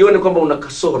 usijione kwamba una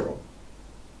kasoro.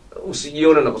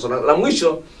 Usijione na kasoro. La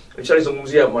mwisho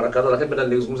nilizungumzia mara kadhaa, lakini pia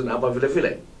nilizungumzia hapa vile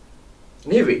vile.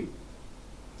 Ni hivi.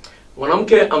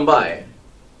 Mwanamke ambaye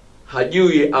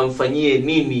hajui amfanyie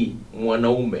nini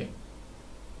mwanaume,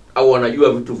 au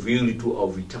anajua vitu viwili tu au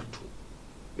vitatu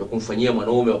ya kumfanyia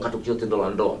mwanaume wakati ukio tendo la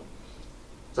ndoa.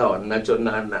 Sawa, nacho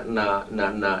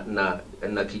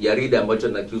na kijarida ambacho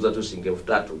nakiuza tu shilingi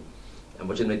 3000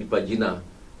 ambacho nadipa jina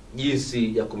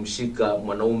jinsi ya kumshika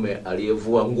mwanaume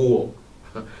aliyevua nguo.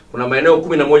 Kuna maeneo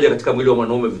 11 katika mwili wa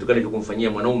mwanaume vitu gani vya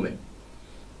kumfanyia mwanaume.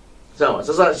 Sawa,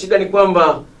 sasa shida ni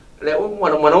kwamba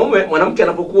mwanamke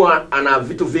anapokuwa ana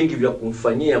vitu vingi vya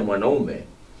kumfanyia mwanaume,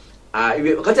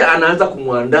 wakati anaanza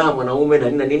kumwandaa mwanaume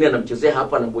na nini anamchezea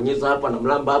hapa, anambonyeza hapa,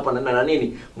 anamlamba hapa na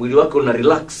nini, mwili wake una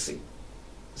relax.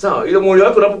 Sawa, ile mwili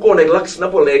wake unapokuwa una relax,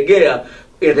 unapolegea,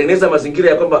 inatengeneza mazingira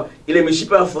ya kwamba ile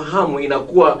mishipa ya fahamu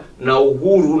inakuwa na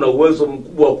uhuru na uwezo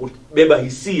mkubwa wa kubeba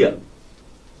hisia.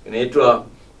 Inaitwa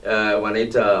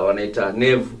wanaita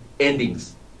nerve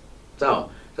endings. Sawa.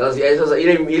 Sasa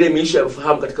ile mishipa ya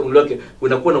fahamu katika mwili wake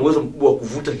unakuwa na uwezo mkubwa wa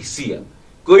kuvuta hisia.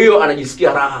 Kwa hiyo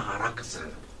anajisikia raha haraka sana.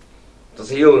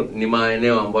 Sasa hiyo ni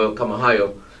maeneo ambayo kama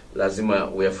hayo lazima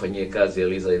uyafanyie kazi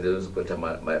Eliza, ili uweze kuleta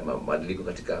mabadiliko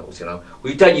katika uhusiano.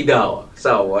 Huhitaji dawa.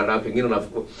 Sawa, wanawake wengine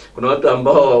kuna watu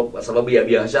ambao kwa sababu ya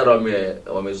biashara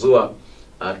wamezua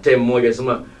term moja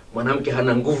inasema mwanamke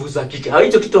hana nguvu za kike.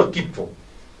 Hicho kitu hakipo.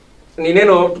 Ni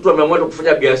neno mtu ameamua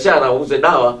kufanya biashara auze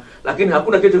dawa, lakini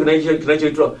hakuna kitu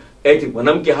kinachoitwa eti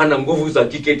mwanamke hana nguvu za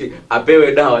kike eti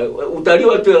apewe dawa.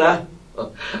 Utaliwa tu la.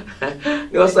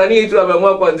 Ni wasanii tu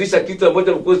wameamua kuanzisha kitu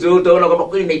ambacho mkozi wewe utaona kwamba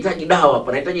kweli inahitaji dawa,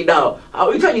 panahitaji dawa.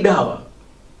 Hauhitaji dawa.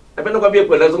 Napenda kuambia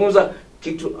kwa nazungumza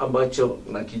kitu ambacho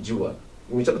nakijua.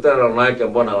 Nimeshakutana na wanawake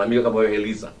ambao wanalalamika kama wewe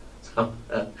Eliza.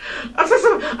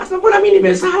 Sasa mbona mimi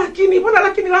nimezaa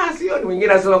lakini raha sio? Ni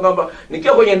mwingine anasema kwamba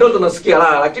nikiwa kwenye ndoto nasikia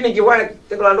raha, lakini nikiwa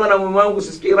tendo la ndoa na mume wangu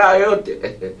sisikii raha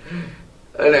yote.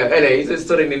 Hizo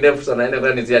story ni ndefu sana.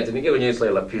 Kwa niziache. Nikiwa kwenye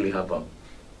swali la pili hapa.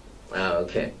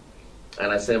 Okay.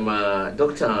 Anasema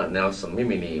Dr. Nelson,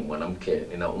 mimi ni mwanamke,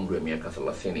 nina umri wa miaka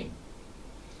 30.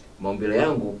 Maumbile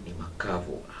yangu ni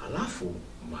makavu, halafu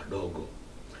madogo.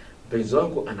 Mpenzi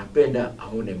wangu anapenda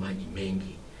aone maji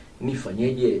mengi.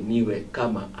 Nifanyeje niwe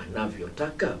kama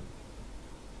anavyotaka?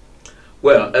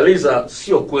 Well, Eliza,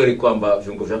 sio kweli kwamba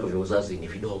viungo vyako vya uzazi ni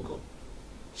vidogo.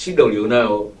 Shida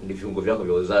ulionayo ni viungo vyako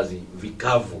vya uzazi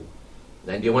vikavu.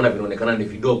 Na ndio maana vinaonekana ni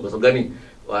vidogo. Kwa sababu gani?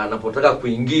 Wanapotaka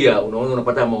kuingia unaona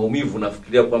unapata maumivu,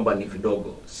 nafikiria kwamba ni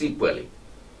vidogo. Si kweli.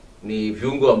 Ni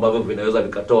viungo ambavyo vinaweza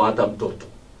vikatoa hata mtoto.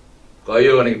 Kwa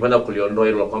hiyo ningependa kuliondoa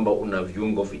hilo kwamba una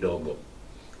viungo vidogo.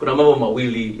 Kuna mambo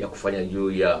mawili ya kufanya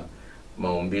juu ya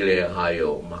maumbile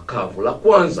hayo makavu. La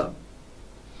kwanza,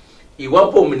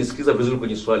 iwapo umenisikiza vizuri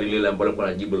kwenye swali lile ambalo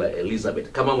kuna jibu la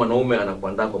Elizabeth, kama mwanaume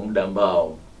anakuandaa kwa muda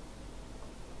ambao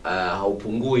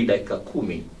haupungui dakika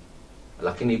 10,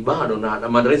 lakini bado na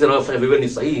maandalizi anayofanya vivyo ni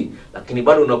sahihi, lakini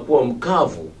bado unakuwa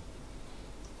mkavu,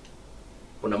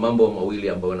 kuna mambo mawili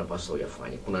ambayo unapaswa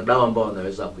uyafanye. Kuna dawa ambayo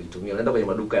unaweza kuitumia. Unaenda kwenye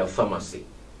maduka ya pharmacy,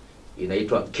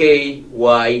 inaitwa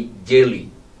KY jelly.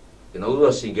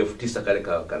 Inauzwa shilingi 9,000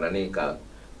 kale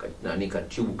ka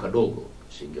tube kadogo,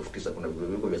 shilingi 9,000. Kuna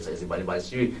viungo vya size mbalimbali.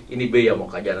 Sijui hii bei ya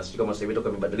mwaka jana, sijui kama sasa hivi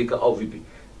imebadilika au vipi.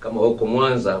 Kama uko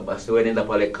Mwanza, basi wewe nenda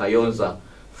pale Kayonza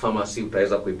pharmacy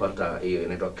utaweza kuipata hiyo,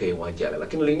 inaitwa KY jelly.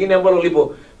 Lakini lingine ambalo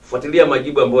ulipofuatilia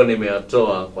majibu ambayo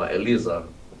nimeyatoa kwa Eliza,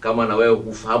 kama na wewe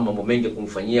ufahamu mambo mengi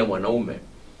kumfanyia mwanaume,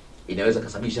 inaweza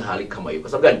kusababisha hali kama hiyo.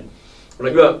 Kwa sababu gani?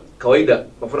 Unajua kawaida,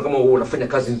 kwa mfano kama unafanya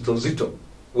kazi nzito,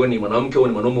 wewe ni mwanamke au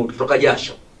ni mwanaume, utatoka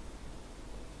jasho.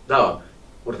 Sawa?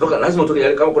 Utatoka, lazima utoke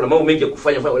jasho. Kama kuna mambo mengi ya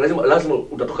kufanya, lazima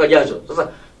utatoka jasho.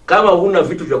 Sasa kama huna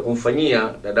vitu vya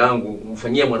kumfanyia dadangu,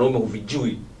 kumfanyia mwanaume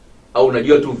huvijui, au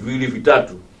unajua tu viwili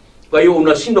vitatu, kwa hiyo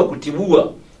unashindwa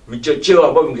kutibua vichocheo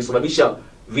ambavyo vingesababisha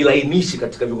vilainishi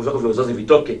katika viungo vyako vya uzazi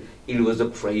vitoke, ili uweze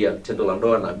kufurahia tendo la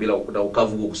ndoa na bila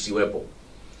ukavu usiwepo.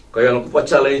 Kwa hiyo nakupa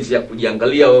challenge ya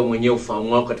kujiangalia wewe mwenyewe,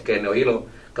 ufahamu wako katika eneo hilo,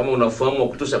 kama unafahamu wa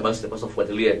kutosha, basi unapaswa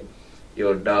kufuatilia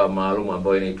hiyo dawa maalum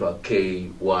ambayo inaitwa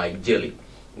KY jelly.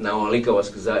 Na walika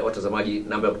watazamaji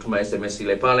namba ya kutuma SMS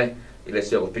ile pale, ile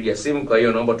sio kupiga simu. Kwa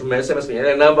hiyo naomba tume SMS kwenye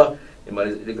ile namba.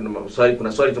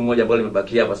 Kuna swali tu moja ambalo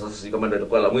limebaki hapa sasa, si kama ndio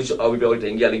itakuwa la mwisho au vipi au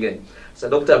itaingia lingine. Sasa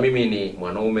dokta, mimi ni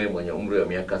mwanaume mwenye umri wa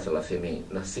miaka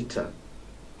 36.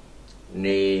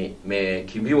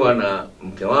 Nimekimbiwa na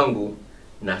mke wangu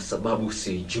na sababu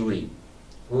sijui.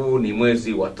 Huu ni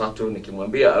mwezi wa 3,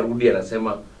 nikimwambia arudi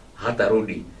anasema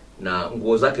hatarudi na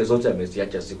nguo zake zote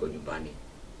ameziacha siko nyumbani.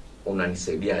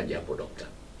 Unanisaidiaje hapo dokta?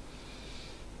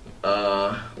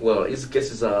 Well, hizi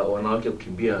kesi za wanawake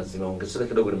kukimbia zimeongezeka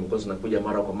kidogo, nimekuwa zinakuja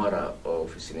mara kwa mara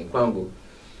ofisini kwangu.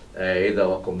 Either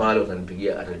wako mbali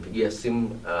atanipigia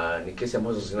simu. Ni kesi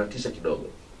ambazo zinatisha kidogo.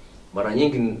 Mara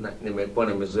nyingi nimekuwa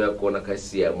nimezoea kuona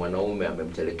kesi ya mwanaume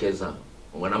amemtelekeza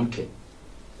mwanamke,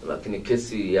 lakini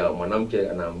kesi ya mwanamke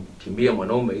anamkimbia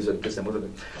mwanaume, hizo ni kesi ambazo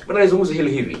bana nizungumzie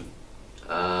hili hivi.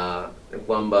 Ni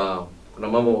kwamba kuna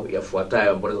mambo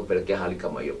yafuatayo ambayo yanaweza kupelekea hali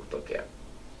kama hiyo kutokea.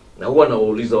 Na huwa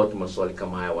nawauliza watu maswali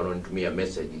kama haya wanaonitumia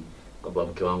message kwamba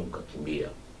mke wangu kakimbia.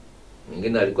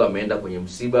 Mwingine alikuwa ameenda kwenye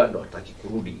msiba ndo hataki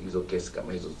kurudi. Hizo kesi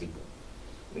kama hizo zipo.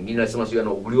 Mwingine anasema sio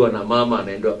anauguliwa na mama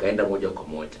akaenda moja kwa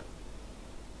moja.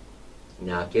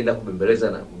 Na akienda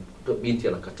kubembeleza na binti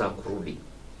anakataa kurudi.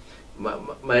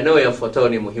 Maeneo yafuatayo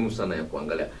ni muhimu sana ya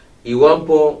kuangalia.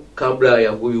 Iwapo kabla ya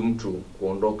huyu mtu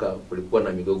kuondoka kulikuwa na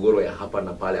migogoro ya hapa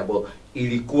na pale ambayo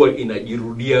ilikuwa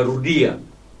inajirudia,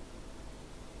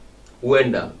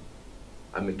 huenda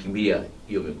amekimbia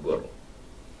hiyo migogoro.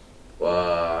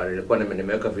 Nilikuwa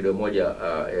nimeweka video moja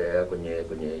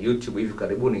kwenye YouTube hivi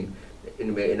karibuni,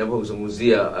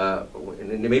 ninapozungumzia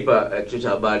nimeipa kichwa cha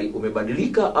habari,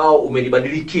 umebadilika au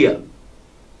umenibadilikia.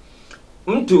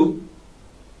 Mtu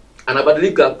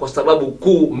anabadilika kwa sababu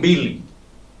kuu 2.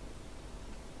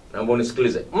 Naomba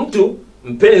unisikilize. Mtu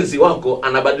mpenzi wako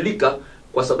anabadilika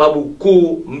kwa sababu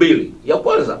kuu 2. Ya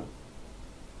kwanza,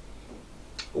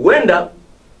 huenda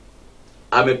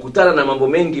amekutana na mambo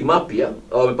mengi mapya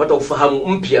au amepata ufahamu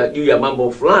mpya juu ya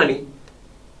mambo fulani,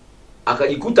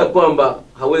 akajikuta kwamba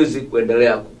hawezi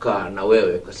kuendelea kukaa na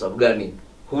wewe. Kwa sababu gani?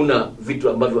 Huna vitu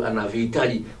ambavyo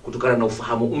anavihitaji kutokana na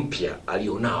ufahamu mpya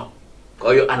alionao.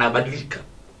 Kwa hiyo anabadilika.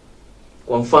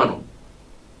 Kwa mfano,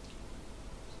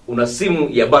 una simu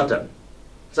ya button.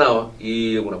 Sawa?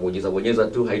 Hii unabonyeza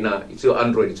tu, sio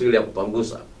Android, sio ile ya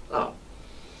kupangusa. Sawa?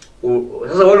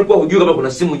 Sasa wewe ulikuwa hujui kama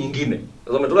kuna simu nyingine.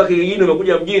 Sasa umetoka kijijini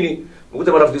umekuja mjini,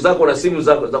 umekuta marafiki zako na simu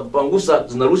za kupangusa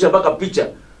zinarusha mpaka picha.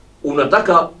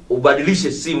 Unataka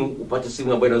ubadilishe simu, upate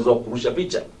simu ambayo inaweza kurusha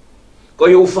picha. Kwa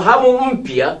hiyo ufahamu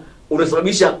mpya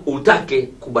unasababisha utake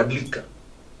kubadilika.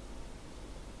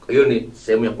 Kwa hiyo ni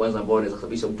sehemu ya kwanza ambayo inaweza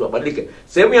kusababisha mtu abadilike.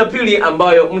 Sehemu ya pili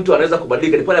ambayo mtu anaweza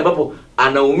kubadilika ni pale ambapo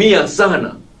anaumia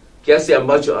sana kiasi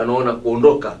ambacho anaona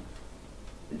kuondoka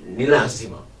ni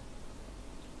lazima.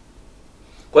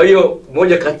 Kwa hiyo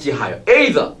moja kati ya hayo,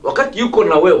 either wakati yuko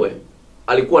na wewe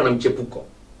alikuwa na mchepuko.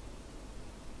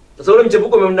 Sasa ule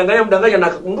mchepuko umemdanganya na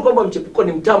akakumbuka kwamba mchepuko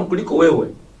ni mtamu kuliko wewe.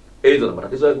 Either na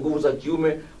matatizo ya nguvu za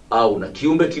kiume au na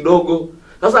kiumbe kidogo.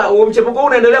 Sasa huo mchepuko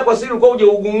unaendelea kwa siri, kwa uje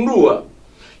ugundua.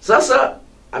 Sasa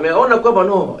ameona kwamba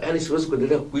no, yani siwezi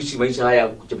kuendelea kuishi maisha haya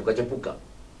kuchepuka.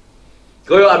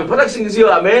 Kwa hiyo amepata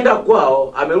kisingizio, ameenda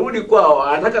kwao, amerudi kwao,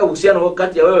 anataka uhusiano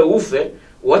kati ya wewe ufe,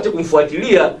 uache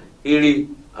kumfuatilia ili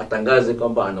atangaze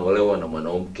kwamba anaolewa na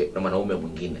mwanaume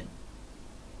mwingine.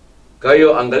 Kwa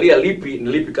hiyo angalia ni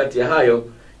lipi kati ya hayo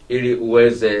ili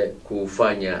uweze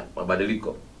kufanya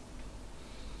mabadiliko.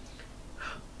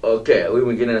 Okay, huyu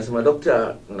mwingine anasema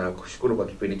Dokta, nakushukuru kwa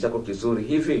kipindi chako kizuri.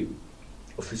 Hivi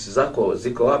ofisi zako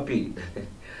ziko wapi?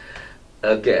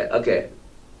 Okay.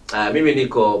 Mimi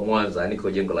niko Mwanza,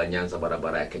 niko jengo la Nyanza,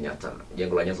 barabara ya Kenyatta.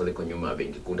 Jengo la Nyanza liko nyuma ya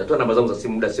benki kuu. Nitatoa namba zangu za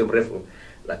simu muda sio mrefu,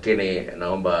 lakini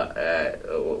naomba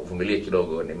uvumilie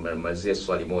kidogo nimalizie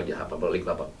swali moja hapa ambalo liko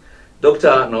hapa.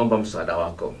 Dokta, naomba msaada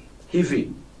wako.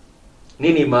 Hivi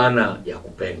nini maana ya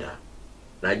kupenda?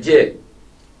 Na je,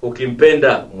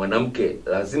 ukimpenda mwanamke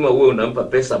lazima uwe unampa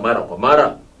pesa mara kwa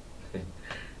mara?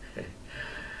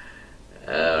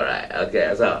 Alright,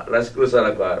 okay. Sawa, nashukuru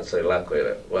sana kwa swali lako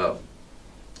hilo. Well,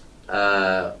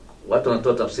 watu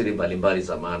wanatoa tafsiri mbalimbali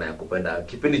za maana ya kupenda.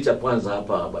 Kipindi cha kwanza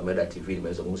hapa Bameda TV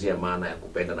nimezungumzia maana ya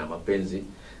kupenda na mapenzi.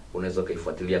 Unaweza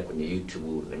kuifuatilia kwenye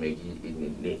YouTube.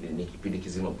 Ni kipindi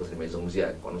kizima kwa nimezungumzia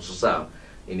kwa nusu saa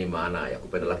nini maana ya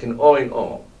kupenda. Lakini all in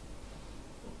all,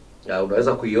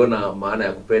 unaweza kuiona maana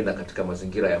ya kupenda katika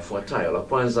mazingira yafuatayo. La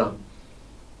kwanza,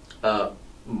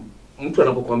 mtu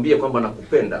anapokuambia kwamba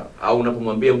nakupenda au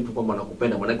unapomwambia mtu kwamba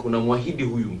nakupenda, maana unamwahidi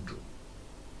huyu mtu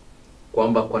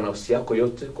kwamba kwa nafsi yako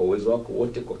yote, kwa uwezo wako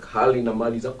wote, kwa hali na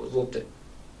mali zako zote,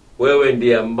 wewe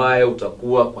ndiye ambaye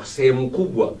utakuwa kwa sehemu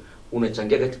kubwa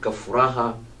unachangia katika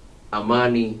furaha,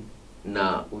 amani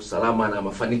na usalama na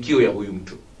mafanikio ya huyu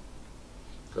mtu.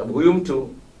 Sababu huyu mtu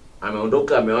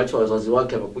ameondoka, amewacha wazazi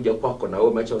wake, amekuja kwako, na wewe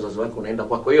umeacha wazazi wake unaenda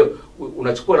kwako. Kwa hiyo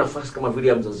unachukua nafasi kama vile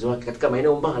ya mzazi wake katika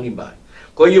maeneo mbalimbali.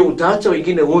 Kwa hiyo utaacha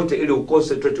wengine wote ili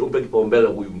uconcentrate, umpe kipaumbele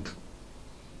huyu mtu.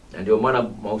 Na ndio maana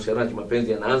mahusiano ya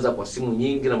kimapenzi yanaanza kwa simu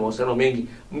nyingi na mahusiano mengi.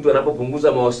 Mtu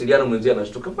anapopunguza mawasiliano mwenzie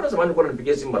anashtuka. Mbona zamani nilikuwa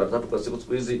nanipigia simu mara 3 kwa siku,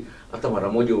 siku hizi hata mara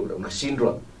moja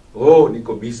unashindwa. Oh,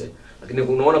 niko busy. Lakini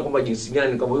unaona kwamba jinsi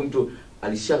gani kama huyu mtu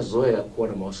alishazoea kuwa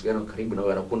na mawasiliano karibu na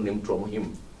wewe, anakuwa ni mtu wa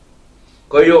muhimu.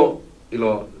 Kwa hiyo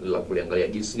hilo la kuliangalia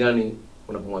jinsi gani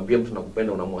unapomwambia mtu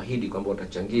nakupenda, unamwahidi kwamba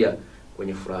utachangia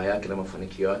kwenye furaha yake na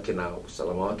mafanikio yake na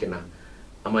usalama wake na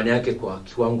amani yake kwa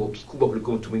kiwango kikubwa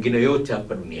kuliko mtu mwingine yote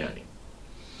hapa duniani.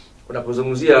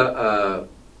 Unapozungumzia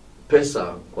pesa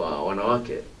kwa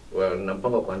wanawake, na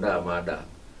mpango kuandaa mada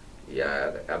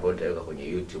ya ambayo nitaweka kwenye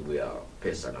YouTube ya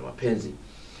pesa na mapenzi.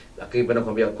 Lakini napenda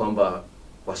kuambia kwamba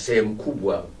kwa sehemu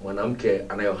kubwa mwanamke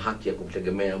anayo haki ya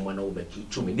kumtegemea mwanaume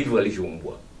kiuchumi, ndivyo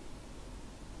alivyoumbwa.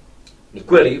 Ni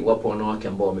kweli wapo wanawake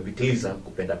ambao wamepitiliza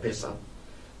kupenda pesa,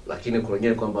 lakini kwa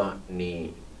wengine kwamba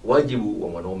ni wajibu wa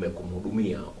mwanaume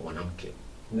kumhudumia mwanamke,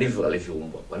 ndivyo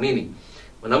alivyoumbwa. Kwa nini?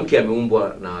 Mwanamke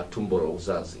ameumbwa na tumbo la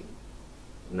uzazi,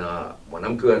 na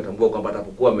mwanamke huyo anatambua kwamba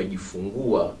atakapokuwa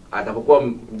amejifungua, atakapokuwa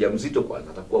mjamzito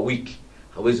kwanza, atakuwa wiki,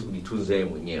 hawezi kujitunza yeye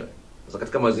mwenyewe. Sasa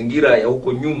katika mazingira ya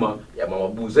huko nyuma ya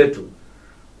mababu zetu,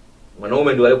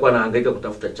 mwanaume ndio alikuwa anahangaika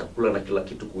kutafuta chakula na kila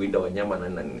kitu, kuinda wanyama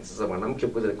na nini. Sasa mwanamke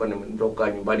kwanza alikuwa ni mtu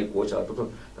kukaa nyumbani kuosha watoto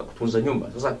na kutunza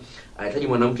nyumba. Sasa anahitaji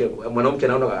mwanamke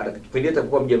anaona kipindi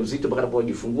atakuwa mjamzito mpaka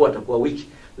atakapojifungua, atakuwa wiki,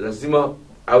 lazima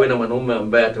awe na mwanaume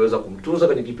ambaye ataweza kumtunza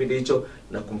kwenye kipindi hicho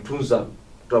na kumtunza,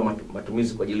 kutoa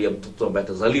matumizi kwa ajili ya mtoto ambaye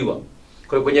atazaliwa. Kwa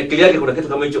hiyo kwenye akili yake kuna kitu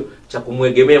kama hicho cha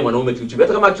kumwegemea mwanaume kiuchumi,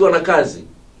 hata kama akiwa na kazi.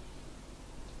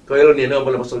 Kwa hiyo ni eneo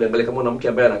ambalo masuala yangalia, kama mwanamke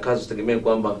ambaye ana kazi usitegemee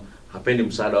kwamba hapendi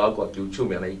msaada wako wa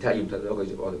kiuchumi, anahitaji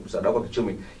msaada wako wa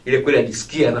kiuchumi ile kweli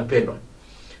ajisikie anapendwa.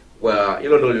 Kwa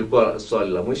hilo ndio lilikuwa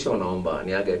swali la mwisho, naomba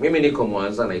niage. Mimi niko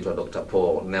Mwanza, naitwa Dr.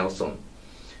 Paul Nelson.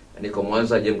 Niko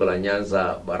Mwanza, jengo la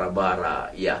Nyanza,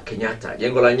 barabara ya Kenyatta.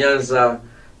 Jengo la Nyanza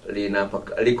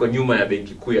liko nyuma ya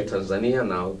Benki Kuu ya Tanzania,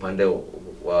 na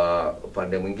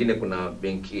upande mwingine kuna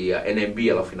benki ya NMB,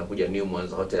 alafu inakuja New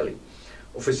Mwanza Hotel.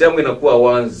 Ofisi yangu inakuwa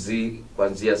wazi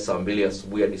kuanzia saa 2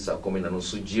 asubuhi hadi saa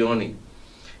 10:30 jioni.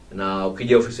 Na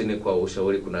ukija ofisini kwa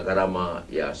ushauri kuna gharama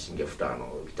ya shilingi 5,000.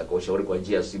 Ukitaka ushauri kwa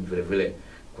njia ya simu vile vile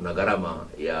kuna gharama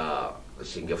ya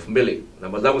shilingi 2,000.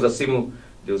 Namba zangu za simu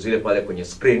ndio zile pale kwenye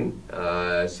screen,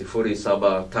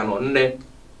 0754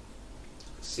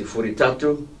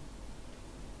 03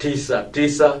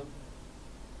 99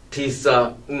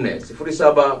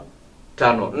 94,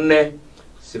 0754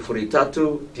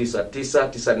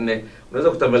 039994.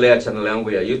 Unaweza kutembelea channel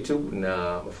yangu ya YouTube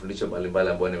na mafundisho mbalimbali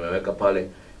ambayo nimeweka pale,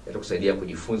 yatakusaidia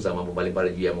kujifunza mambo mbalimbali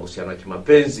juu ya mahusiano ya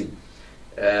kimapenzi.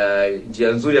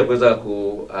 Njia nzuri ya kuweza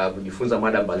kujifunza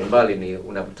mada mbalimbali ni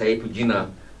unapotype jina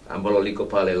ambalo liko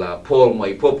pale la Paul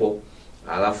Mwaipopo,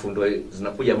 alafu ndio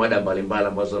zinakuja mada mbalimbali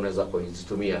ambazo unaweza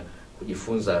kuzitumia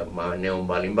kujifunza maeneo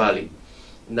mbalimbali.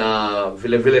 Na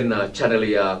vile vile na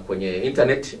channel ya kwenye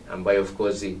internet ambayo of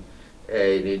course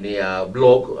ni ya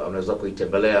blog, unaweza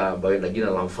kuitembelea, ambayo ina jina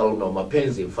la Mfalme wa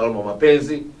Mapenzi,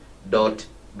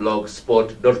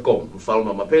 mfalmewamapenzi.blogspot.com,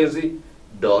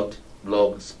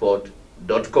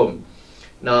 mfalmewamapenzi.blogspot.com.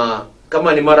 Na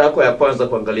kama ni mara yako ya kwanza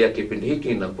kuangalia kipindi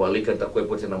hiki, na kualika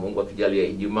nitakuwepo tena Mungu akijalia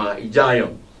Ijumaa ijayo.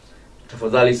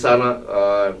 Tafadhali sana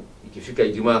ikifika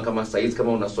Ijumaa kama saizi,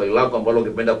 kama una swali lako ambalo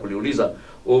ungependa kuliuliza,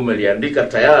 wewe umeliandika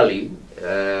tayari,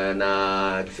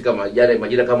 na ikifika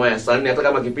majira kama ya saa 4, hata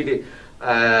kama kipindi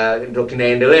ndio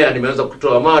kinaendelea, nimeanza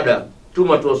kutoa mada,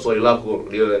 tuma tu swali lako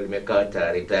lio limekaa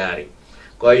tayari.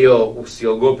 Kwa hiyo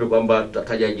usiogope kwamba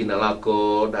tutataja jina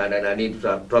lako na nini,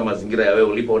 tutatoa mazingira ya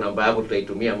wewe ulipo, namba yako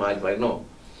tutaitumia mahali pale. No.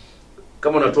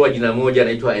 Kama unatoa jina moja,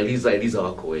 naitwa Eliza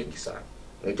wako wengi sana.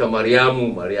 Naitwa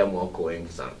Mariamu wako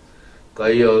wengi sana. Kwa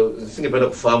hiyo singependa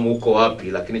kufahamu uko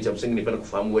wapi, lakini cha msingi nipenda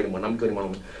kufahamu wewe ni mwanamke au ni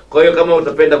mwanamume. Kwa hiyo kama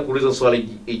utapenda kuuliza swali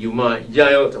Ijumaa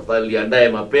ijayo, tafadhali liandae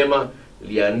mapema,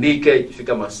 liandike.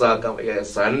 Ikifika masaa kama ya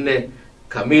saa 4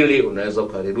 kamili, unaweza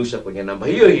ukarudisha kwenye namba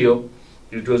hiyo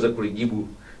ili tuweze kulijibu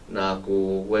na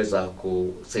kuweza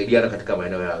kusaidiana katika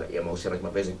maeneo ya mahusiano ya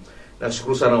mapenzi.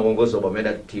 Nashukuru sana uongozi wa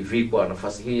Bameda TV kwa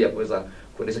nafasi hii ya kuweza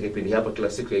kuendesha kipindi hapa kila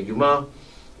siku ya Ijumaa.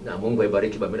 Na Mungu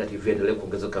aibariki Bameda TV, endelee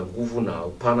kuongezeka nguvu na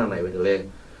upana, na iendelee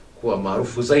kuwa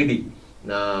maarufu zaidi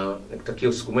na nikutakia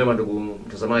usiku mwema ndugu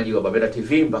mtazamaji wa Bameda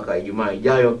TV mpaka Ijumaa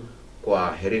ijayo.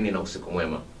 Kwa herini na usiku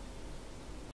mwema.